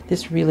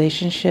this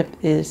relationship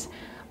is,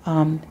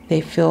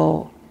 they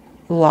feel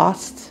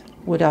lost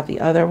without the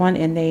other one,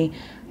 and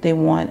they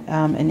want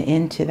an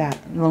end to that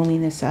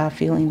loneliness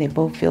feeling. They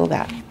both feel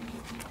that.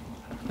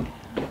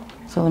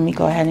 So let me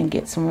go ahead and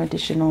get some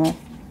additional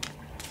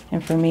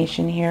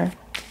information here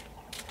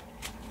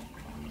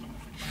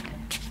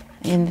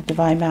in the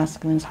divine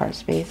masculine's heart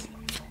space.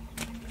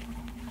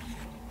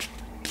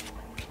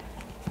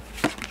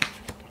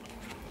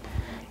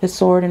 The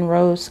sword and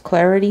rose: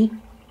 clarity,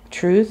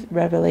 truth,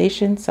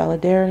 revelation,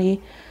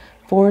 solidarity,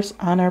 force,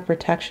 honor,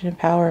 protection, and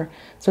power.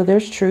 So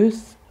there's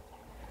truth.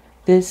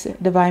 This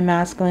divine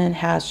masculine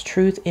has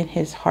truth in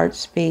his heart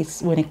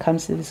space when it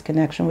comes to this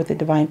connection with the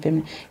divine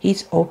feminine.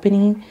 He's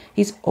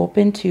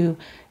open to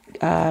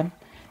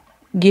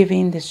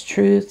giving this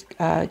truth,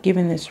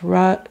 giving this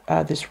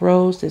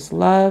rose, this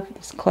love,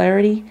 this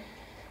clarity.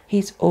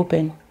 He's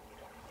open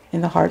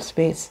in the heart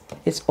space.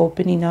 It's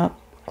opening up.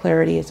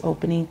 Clarity is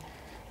opening.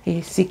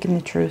 He's seeking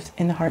the truth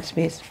in the heart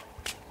space.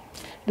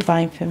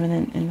 Divine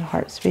feminine in the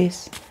heart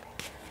space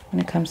when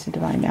it comes to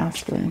divine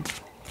masculine.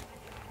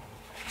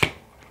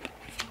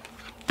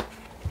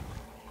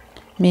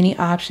 Many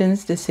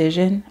options,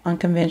 decision,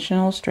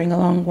 unconventional, string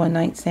along, one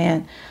night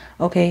stand.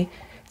 Okay,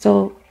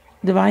 so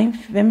divine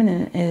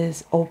feminine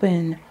is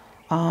open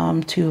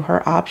to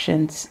her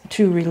options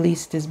to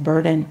release this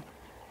burden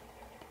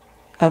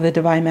of the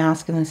divine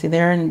masculine. See,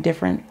 they're in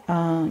different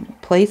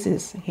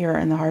places here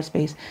in the heart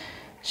space.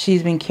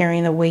 She's been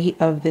carrying the weight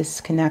of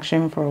this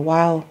connection for a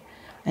while,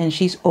 and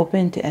she's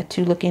open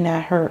to looking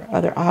at her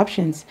other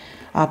options,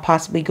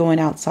 possibly going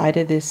outside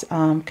of this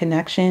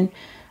connection.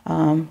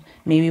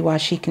 Maybe while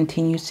she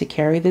continues to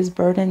carry this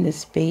burden, this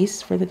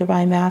space for the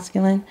divine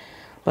masculine,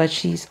 but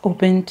she's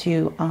open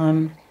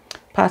to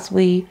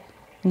possibly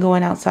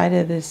going outside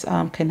of this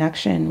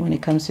connection when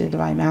it comes to the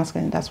divine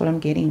masculine. That's what I'm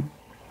getting.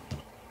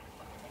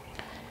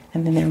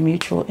 And then their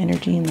mutual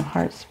energy in the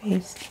heart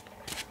space.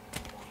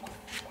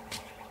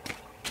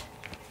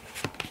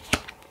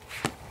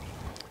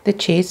 The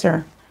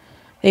chaser.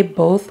 They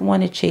both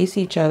want to chase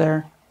each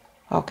other,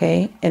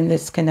 okay, in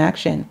this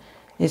connection.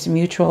 This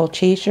mutual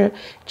chaser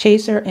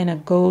in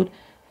a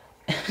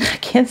I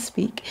can't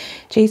speak.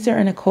 Chaser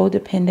in a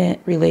codependent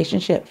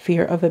relationship,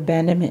 fear of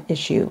abandonment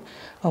issue,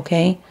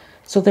 okay?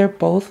 So they're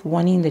both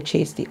wanting to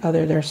chase the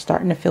other. They're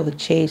starting to feel the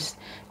chase.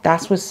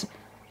 That's what's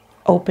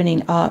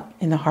opening up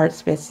in the heart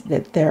space,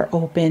 that they're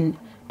open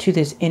to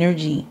this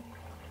energy,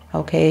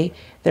 okay?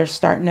 They're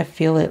starting to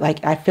feel it.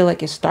 Like, I feel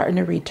like it's starting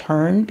to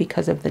return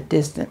because of the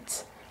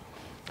distance.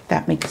 If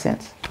that makes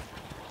sense.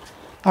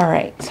 All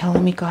right, so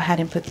let me go ahead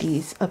and put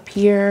these up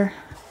here,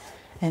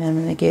 and I'm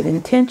going to get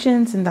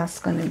intentions, and that's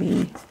going to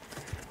be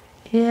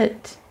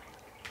it.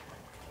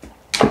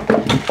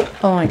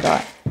 Oh my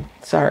God,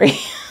 sorry.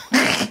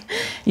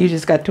 You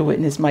just got to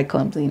witness my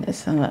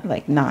clumsiness and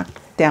like knock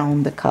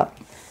down the cup.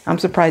 I'm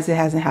surprised it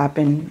hasn't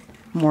happened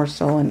more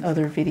so in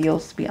other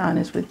videos, to be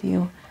honest with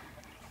you,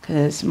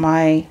 because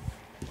my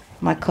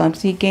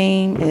clumsy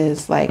game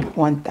is like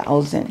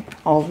 1000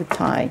 all the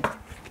time.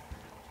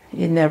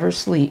 It never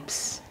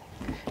sleeps.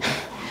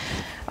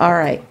 All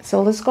right,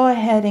 so let's go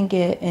ahead and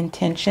get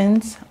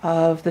intentions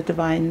of the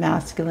divine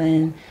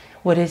masculine.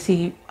 What is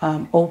he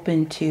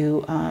open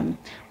to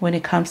when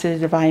it comes to the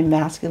divine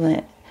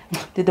masculine,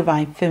 the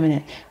divine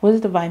feminine? What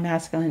is the divine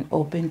masculine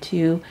open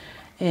to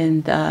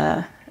in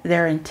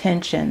their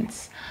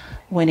intentions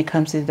when it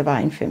comes to the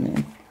divine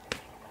feminine?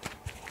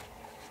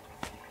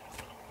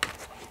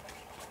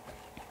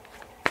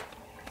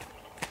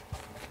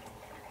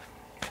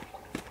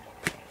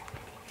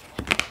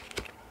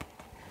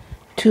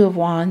 Two of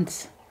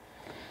Wands.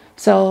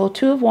 So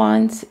Two of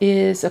Wands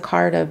is a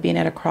card of being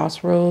at a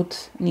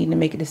crossroads, needing to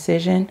make a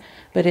decision,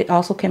 but it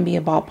also can be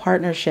about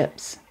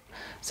partnerships.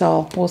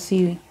 So we'll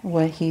see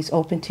what he's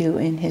open to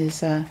in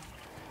his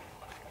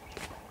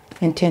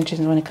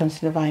intentions when it comes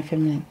to divine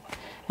feminine.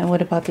 And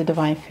what about the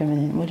divine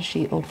feminine? What is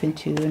she open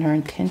to in her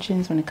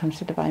intentions when it comes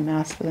to divine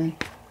masculine?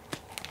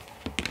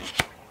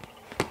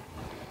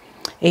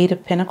 Eight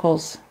of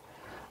Pentacles.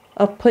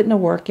 Of putting the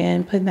work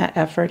in, putting that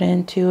effort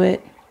into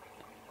it.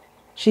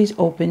 She's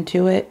open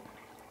to it.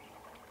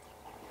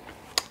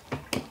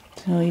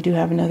 So you do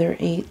have another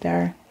 8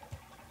 there.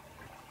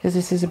 Because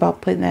this is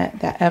about putting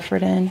that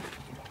effort in.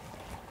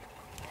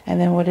 And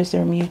then what is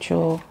their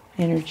mutual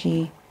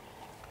energy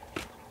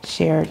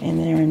shared in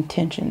their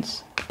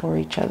intentions for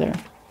each other?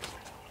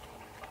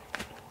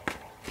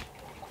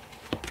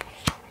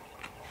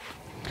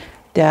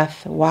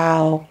 Death.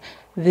 Wow.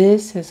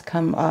 This has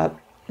come up.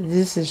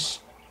 This is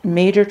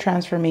major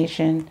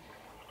transformation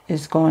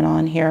is going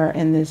on here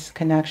in this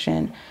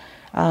connection.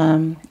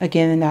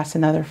 Again, and that's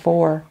another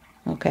 4.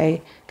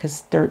 Okay.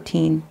 Because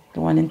 13,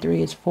 the 1 and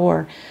 3 is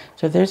 4.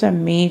 So there's a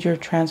major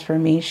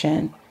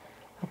transformation.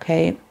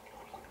 Okay.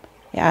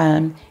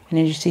 And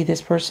as you see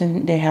this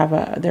person, they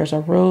have there's a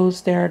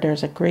rose there.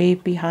 There's a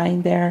grave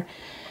behind there.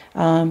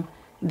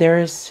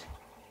 There's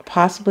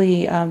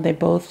possibly, they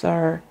both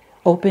are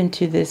open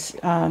to this,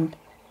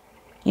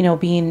 you know,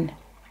 being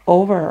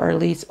over, or at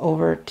least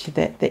over to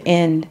the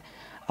end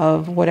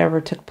of whatever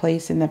took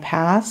place in the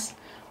past,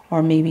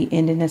 or maybe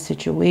ending a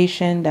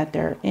situation that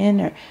they're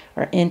in,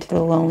 or into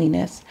the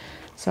loneliness.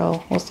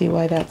 So we'll see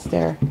why that's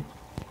there.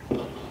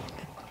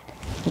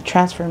 The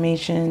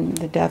transformation,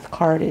 the death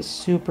card is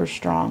super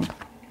strong.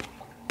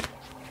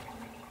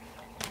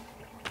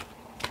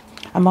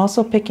 I'm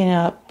also picking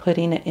up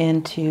putting it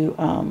into,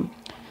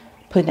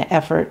 putting the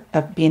effort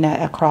of being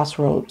at a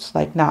crossroads,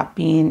 like not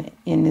being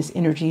in this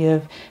energy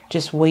of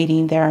just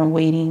waiting there and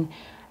waiting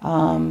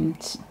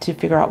to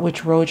figure out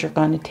which road you're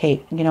going to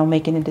take, you know,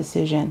 making a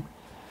decision.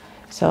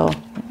 So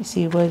let me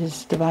see, what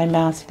is Divine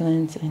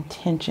Masculine's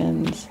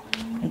intentions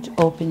it's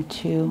open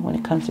to when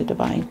it comes to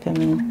Divine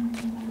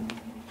Feminine?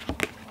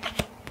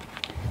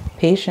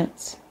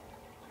 Patience.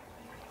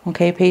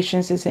 Okay,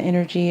 patience is the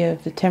energy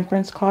of the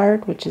Temperance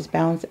card, which is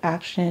balance,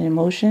 action, and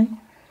emotion.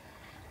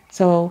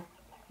 So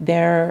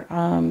there,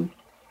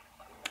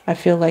 I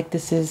feel like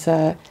this is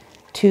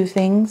 2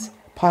 things,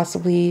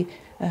 possibly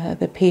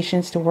the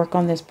patience to work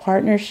on this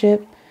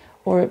partnership,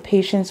 or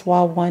patience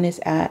while one is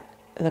at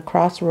the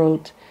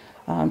crossroads.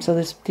 So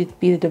this could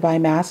be the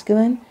Divine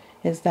Masculine,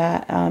 is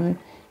that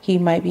he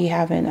might be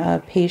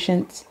having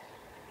patience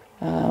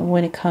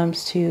when it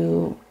comes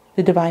to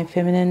the Divine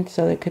Feminine.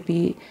 So there could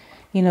be,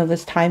 you know,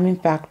 this timing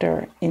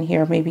factor in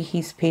here. Maybe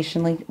he's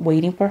patiently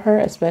waiting for her,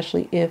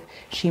 especially if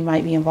she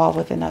might be involved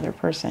with another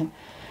person.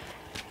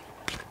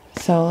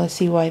 So let's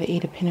see why the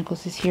 8 of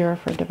Pentacles is here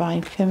for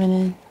Divine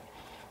Feminine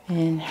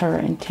and her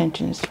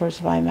intentions towards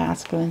Divine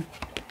Masculine.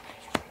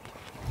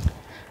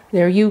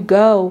 There you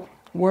go.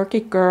 Work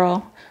it,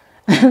 girl.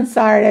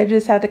 Sorry, I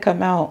just had to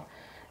come out.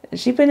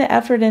 She put an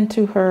effort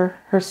into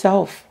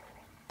herself.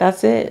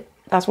 That's it.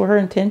 That's what her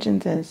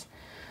intentions is.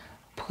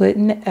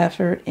 Putting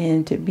effort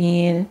into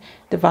being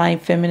Divine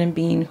Feminine,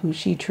 being who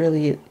she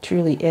truly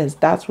is.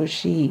 That's what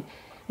she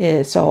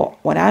is. So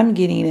what I'm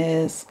getting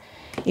is,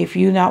 if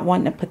you're not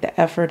wanting to put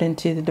the effort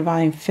into the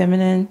Divine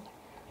Feminine,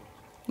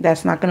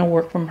 that's not going to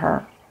work from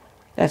her.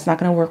 That's not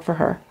going to work for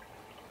her.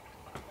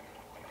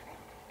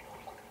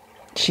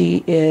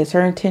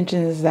 Her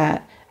intention is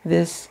that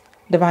this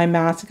Divine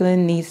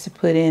Masculine needs to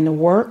put in the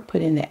work,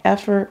 put in the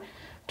effort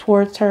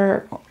towards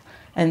her,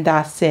 and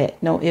that's it.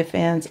 No ifs,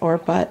 ands, or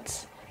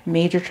buts.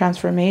 Major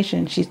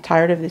transformation. She's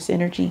tired of this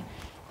energy.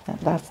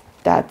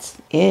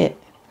 That's it.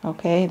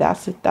 Okay,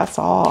 that's it. That's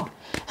all.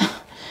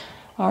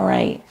 All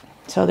right.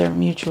 So their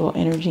mutual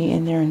energy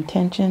and their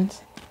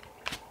intentions.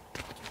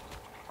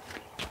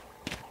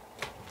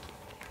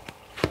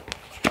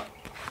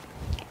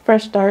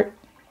 Fresh start.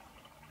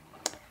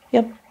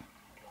 Yep.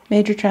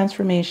 Major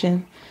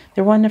transformation.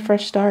 They're wanting a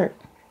fresh start.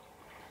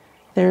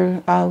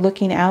 They're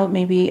looking out.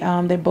 Maybe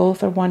they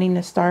both are wanting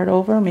to start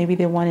over. Maybe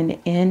they're wanting to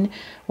end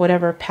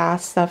whatever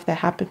past stuff that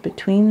happened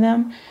between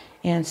them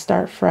and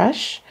start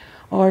fresh.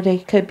 Or they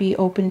could be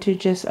open to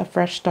just a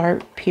fresh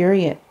start,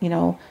 period. You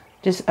know,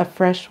 just a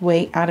fresh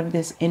way out of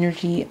this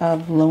energy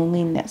of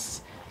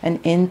loneliness and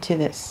into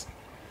this.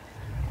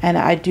 And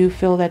I do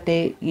feel that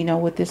they, you know,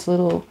 with this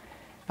little,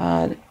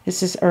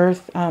 this is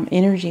earth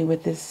energy,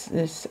 with this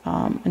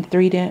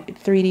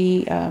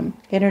 3D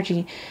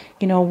energy,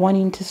 you know,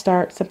 wanting to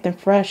start something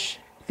fresh,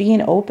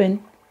 being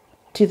open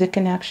to the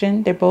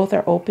connection. They both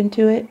are open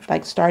to it,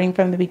 like starting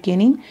from the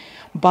beginning,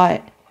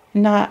 but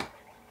not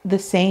the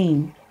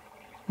same.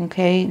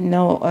 Okay,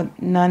 no,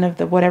 none of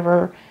the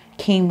whatever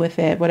came with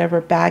it, whatever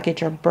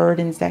baggage or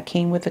burdens that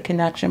came with the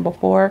connection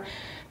before,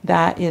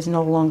 that is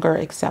no longer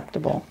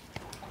acceptable.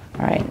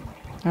 All right,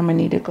 I'm gonna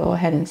need to go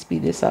ahead and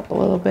speed this up a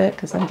little bit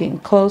because I'm getting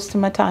close to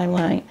my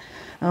timeline.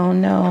 Oh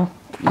no.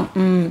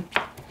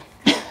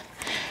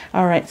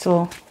 All right,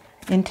 so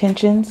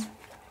intentions,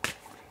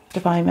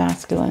 Divine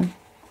Masculine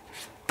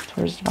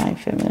towards Divine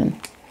Feminine.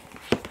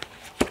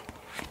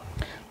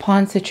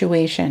 Pawn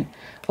situation.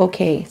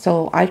 Okay,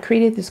 so I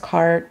created this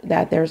card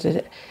that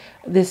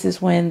this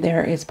is when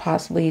there is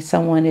possibly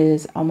someone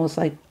is almost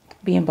like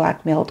being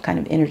blackmailed kind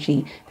of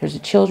energy. There's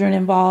children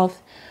involved,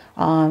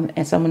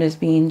 and someone is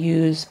being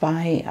used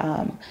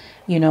by,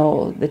 you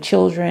know, the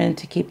children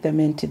to keep them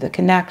into the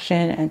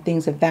connection and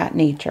things of that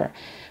nature.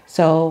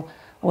 So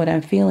what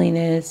I'm feeling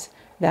is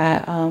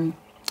that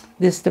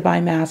this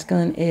divine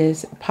masculine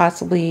is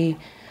possibly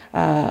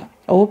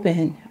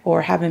open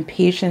or having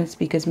patience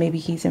because maybe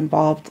he's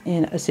involved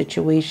in a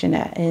situation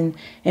and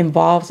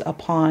involves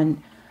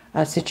upon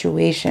a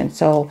situation.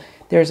 So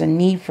there's a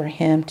need for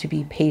him to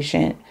be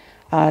patient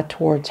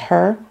towards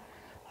her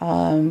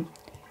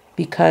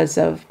because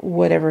of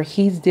whatever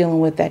he's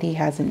dealing with that he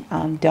hasn't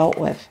dealt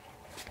with.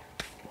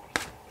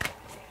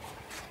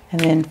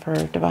 And then for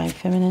divine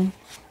feminine,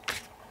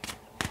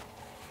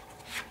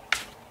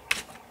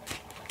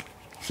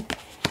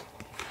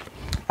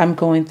 I'm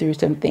going through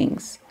some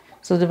things.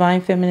 So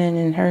divine feminine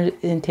and her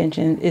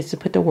intention is to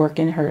put the work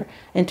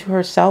into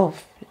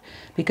herself,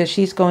 because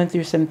she's going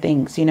through some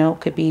things, you know,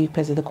 could be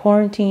because of the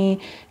quarantine,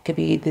 could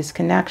be this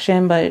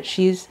connection, but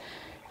she's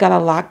got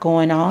a lot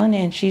going on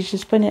and she's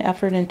just putting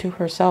effort into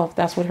herself.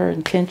 That's what her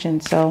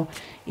intention. So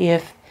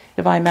if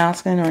divine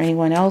masculine or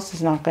anyone else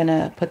is not going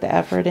to put the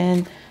effort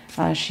in,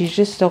 she's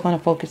just still going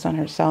to focus on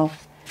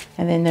herself.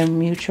 And then the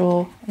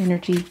mutual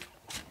energy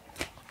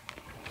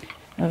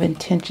of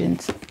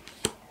intentions.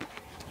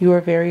 You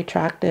are very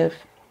attractive.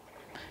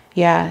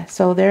 Yeah,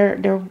 so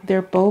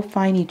they're both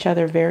find each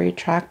other very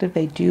attractive.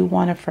 They do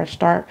want a fresh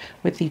start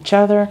with each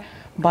other,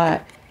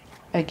 but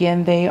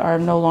again, they are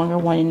no longer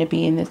wanting to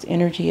be in this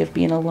energy of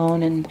being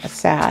alone and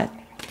sad.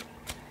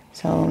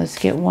 So let's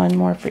get one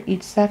more for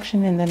each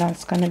section, and then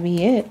that's going to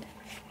be it.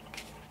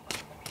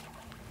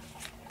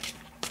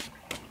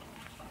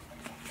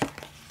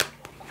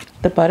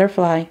 The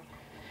butterfly.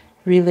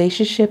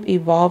 Relationship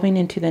evolving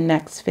into the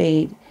next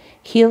phase.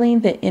 Healing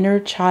the inner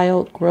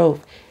child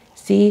growth.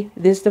 See,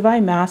 this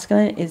divine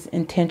masculine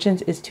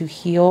intentions is to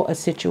heal a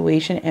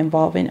situation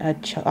involving a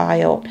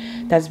child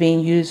that's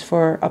being used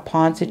for a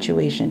pawn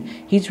situation.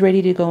 He's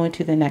ready to go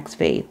into the next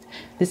phase.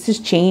 This is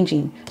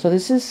changing. So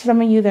this is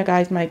some of you that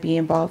guys might be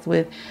involved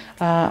with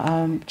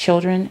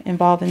children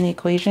involved in the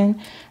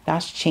equation.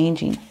 That's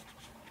changing.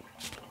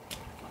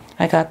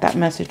 I got that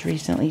message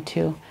recently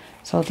too.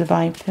 So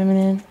divine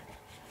feminine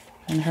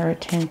and her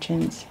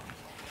intentions.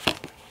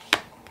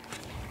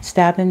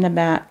 Stab in the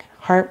back,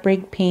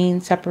 heartbreak,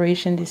 pain,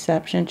 separation,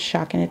 deception,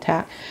 shock, and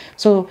attack.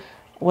 So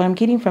what I'm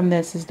getting from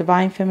this is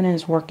divine feminine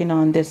is working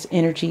on this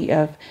energy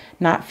of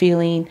not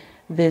feeling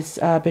this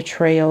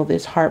betrayal,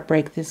 this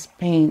heartbreak, this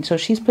pain. So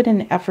she's put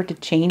in an effort to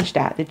change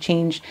that, to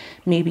change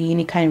maybe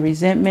any kind of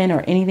resentment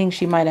or anything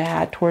she might have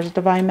had towards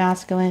divine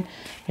masculine.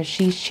 But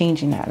she's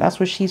changing that. That's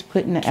what she's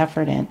putting the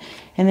effort in.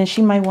 And then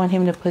she might want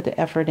him to put the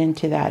effort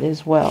into that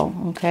as well.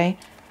 Okay.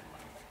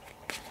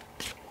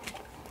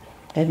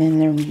 And then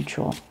they're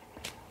mutual.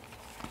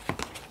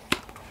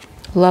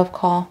 Love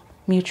call,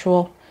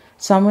 mutual.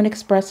 Someone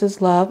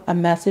expresses love, a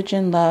message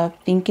in love,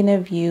 thinking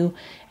of you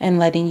and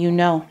letting you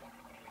know.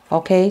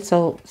 Okay,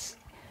 so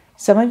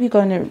some of you are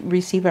going to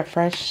receive a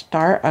fresh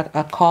start,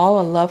 a call,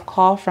 a love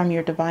call from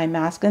your divine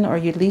masculine, or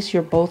at least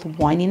you're both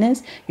wanting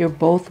this. You're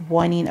both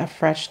wanting a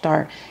fresh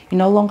start. You're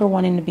no longer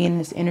wanting to be in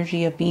this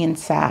energy of being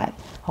sad.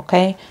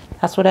 Okay,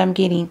 that's what I'm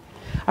getting.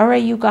 All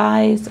right, you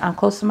guys, I'm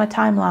close to my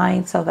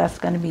timeline, so that's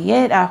going to be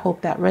it. I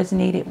hope that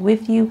resonated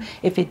with you.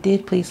 If it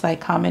did, please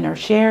like, comment, or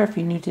share. If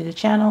you're new to the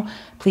channel,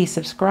 please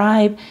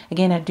subscribe.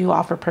 Again, I do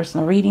offer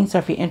personal readings, so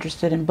if you're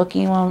interested in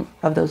booking one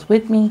of those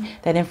with me,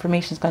 that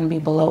information is going to be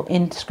below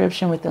in the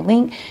description with the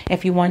link.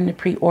 If you want to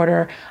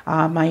pre-order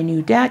my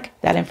new deck,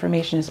 that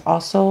information is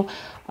also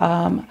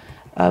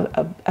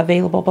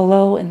available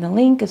below in the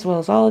link, as well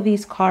as all of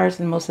these cards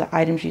and most of the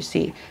items you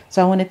see.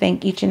 So I want to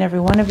thank each and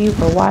every one of you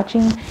for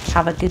watching.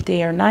 Have a good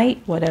day or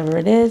night, whatever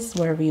it is,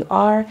 wherever you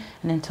are.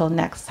 And until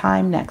next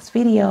time, next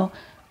video,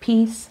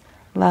 peace,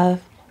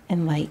 love,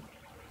 and light.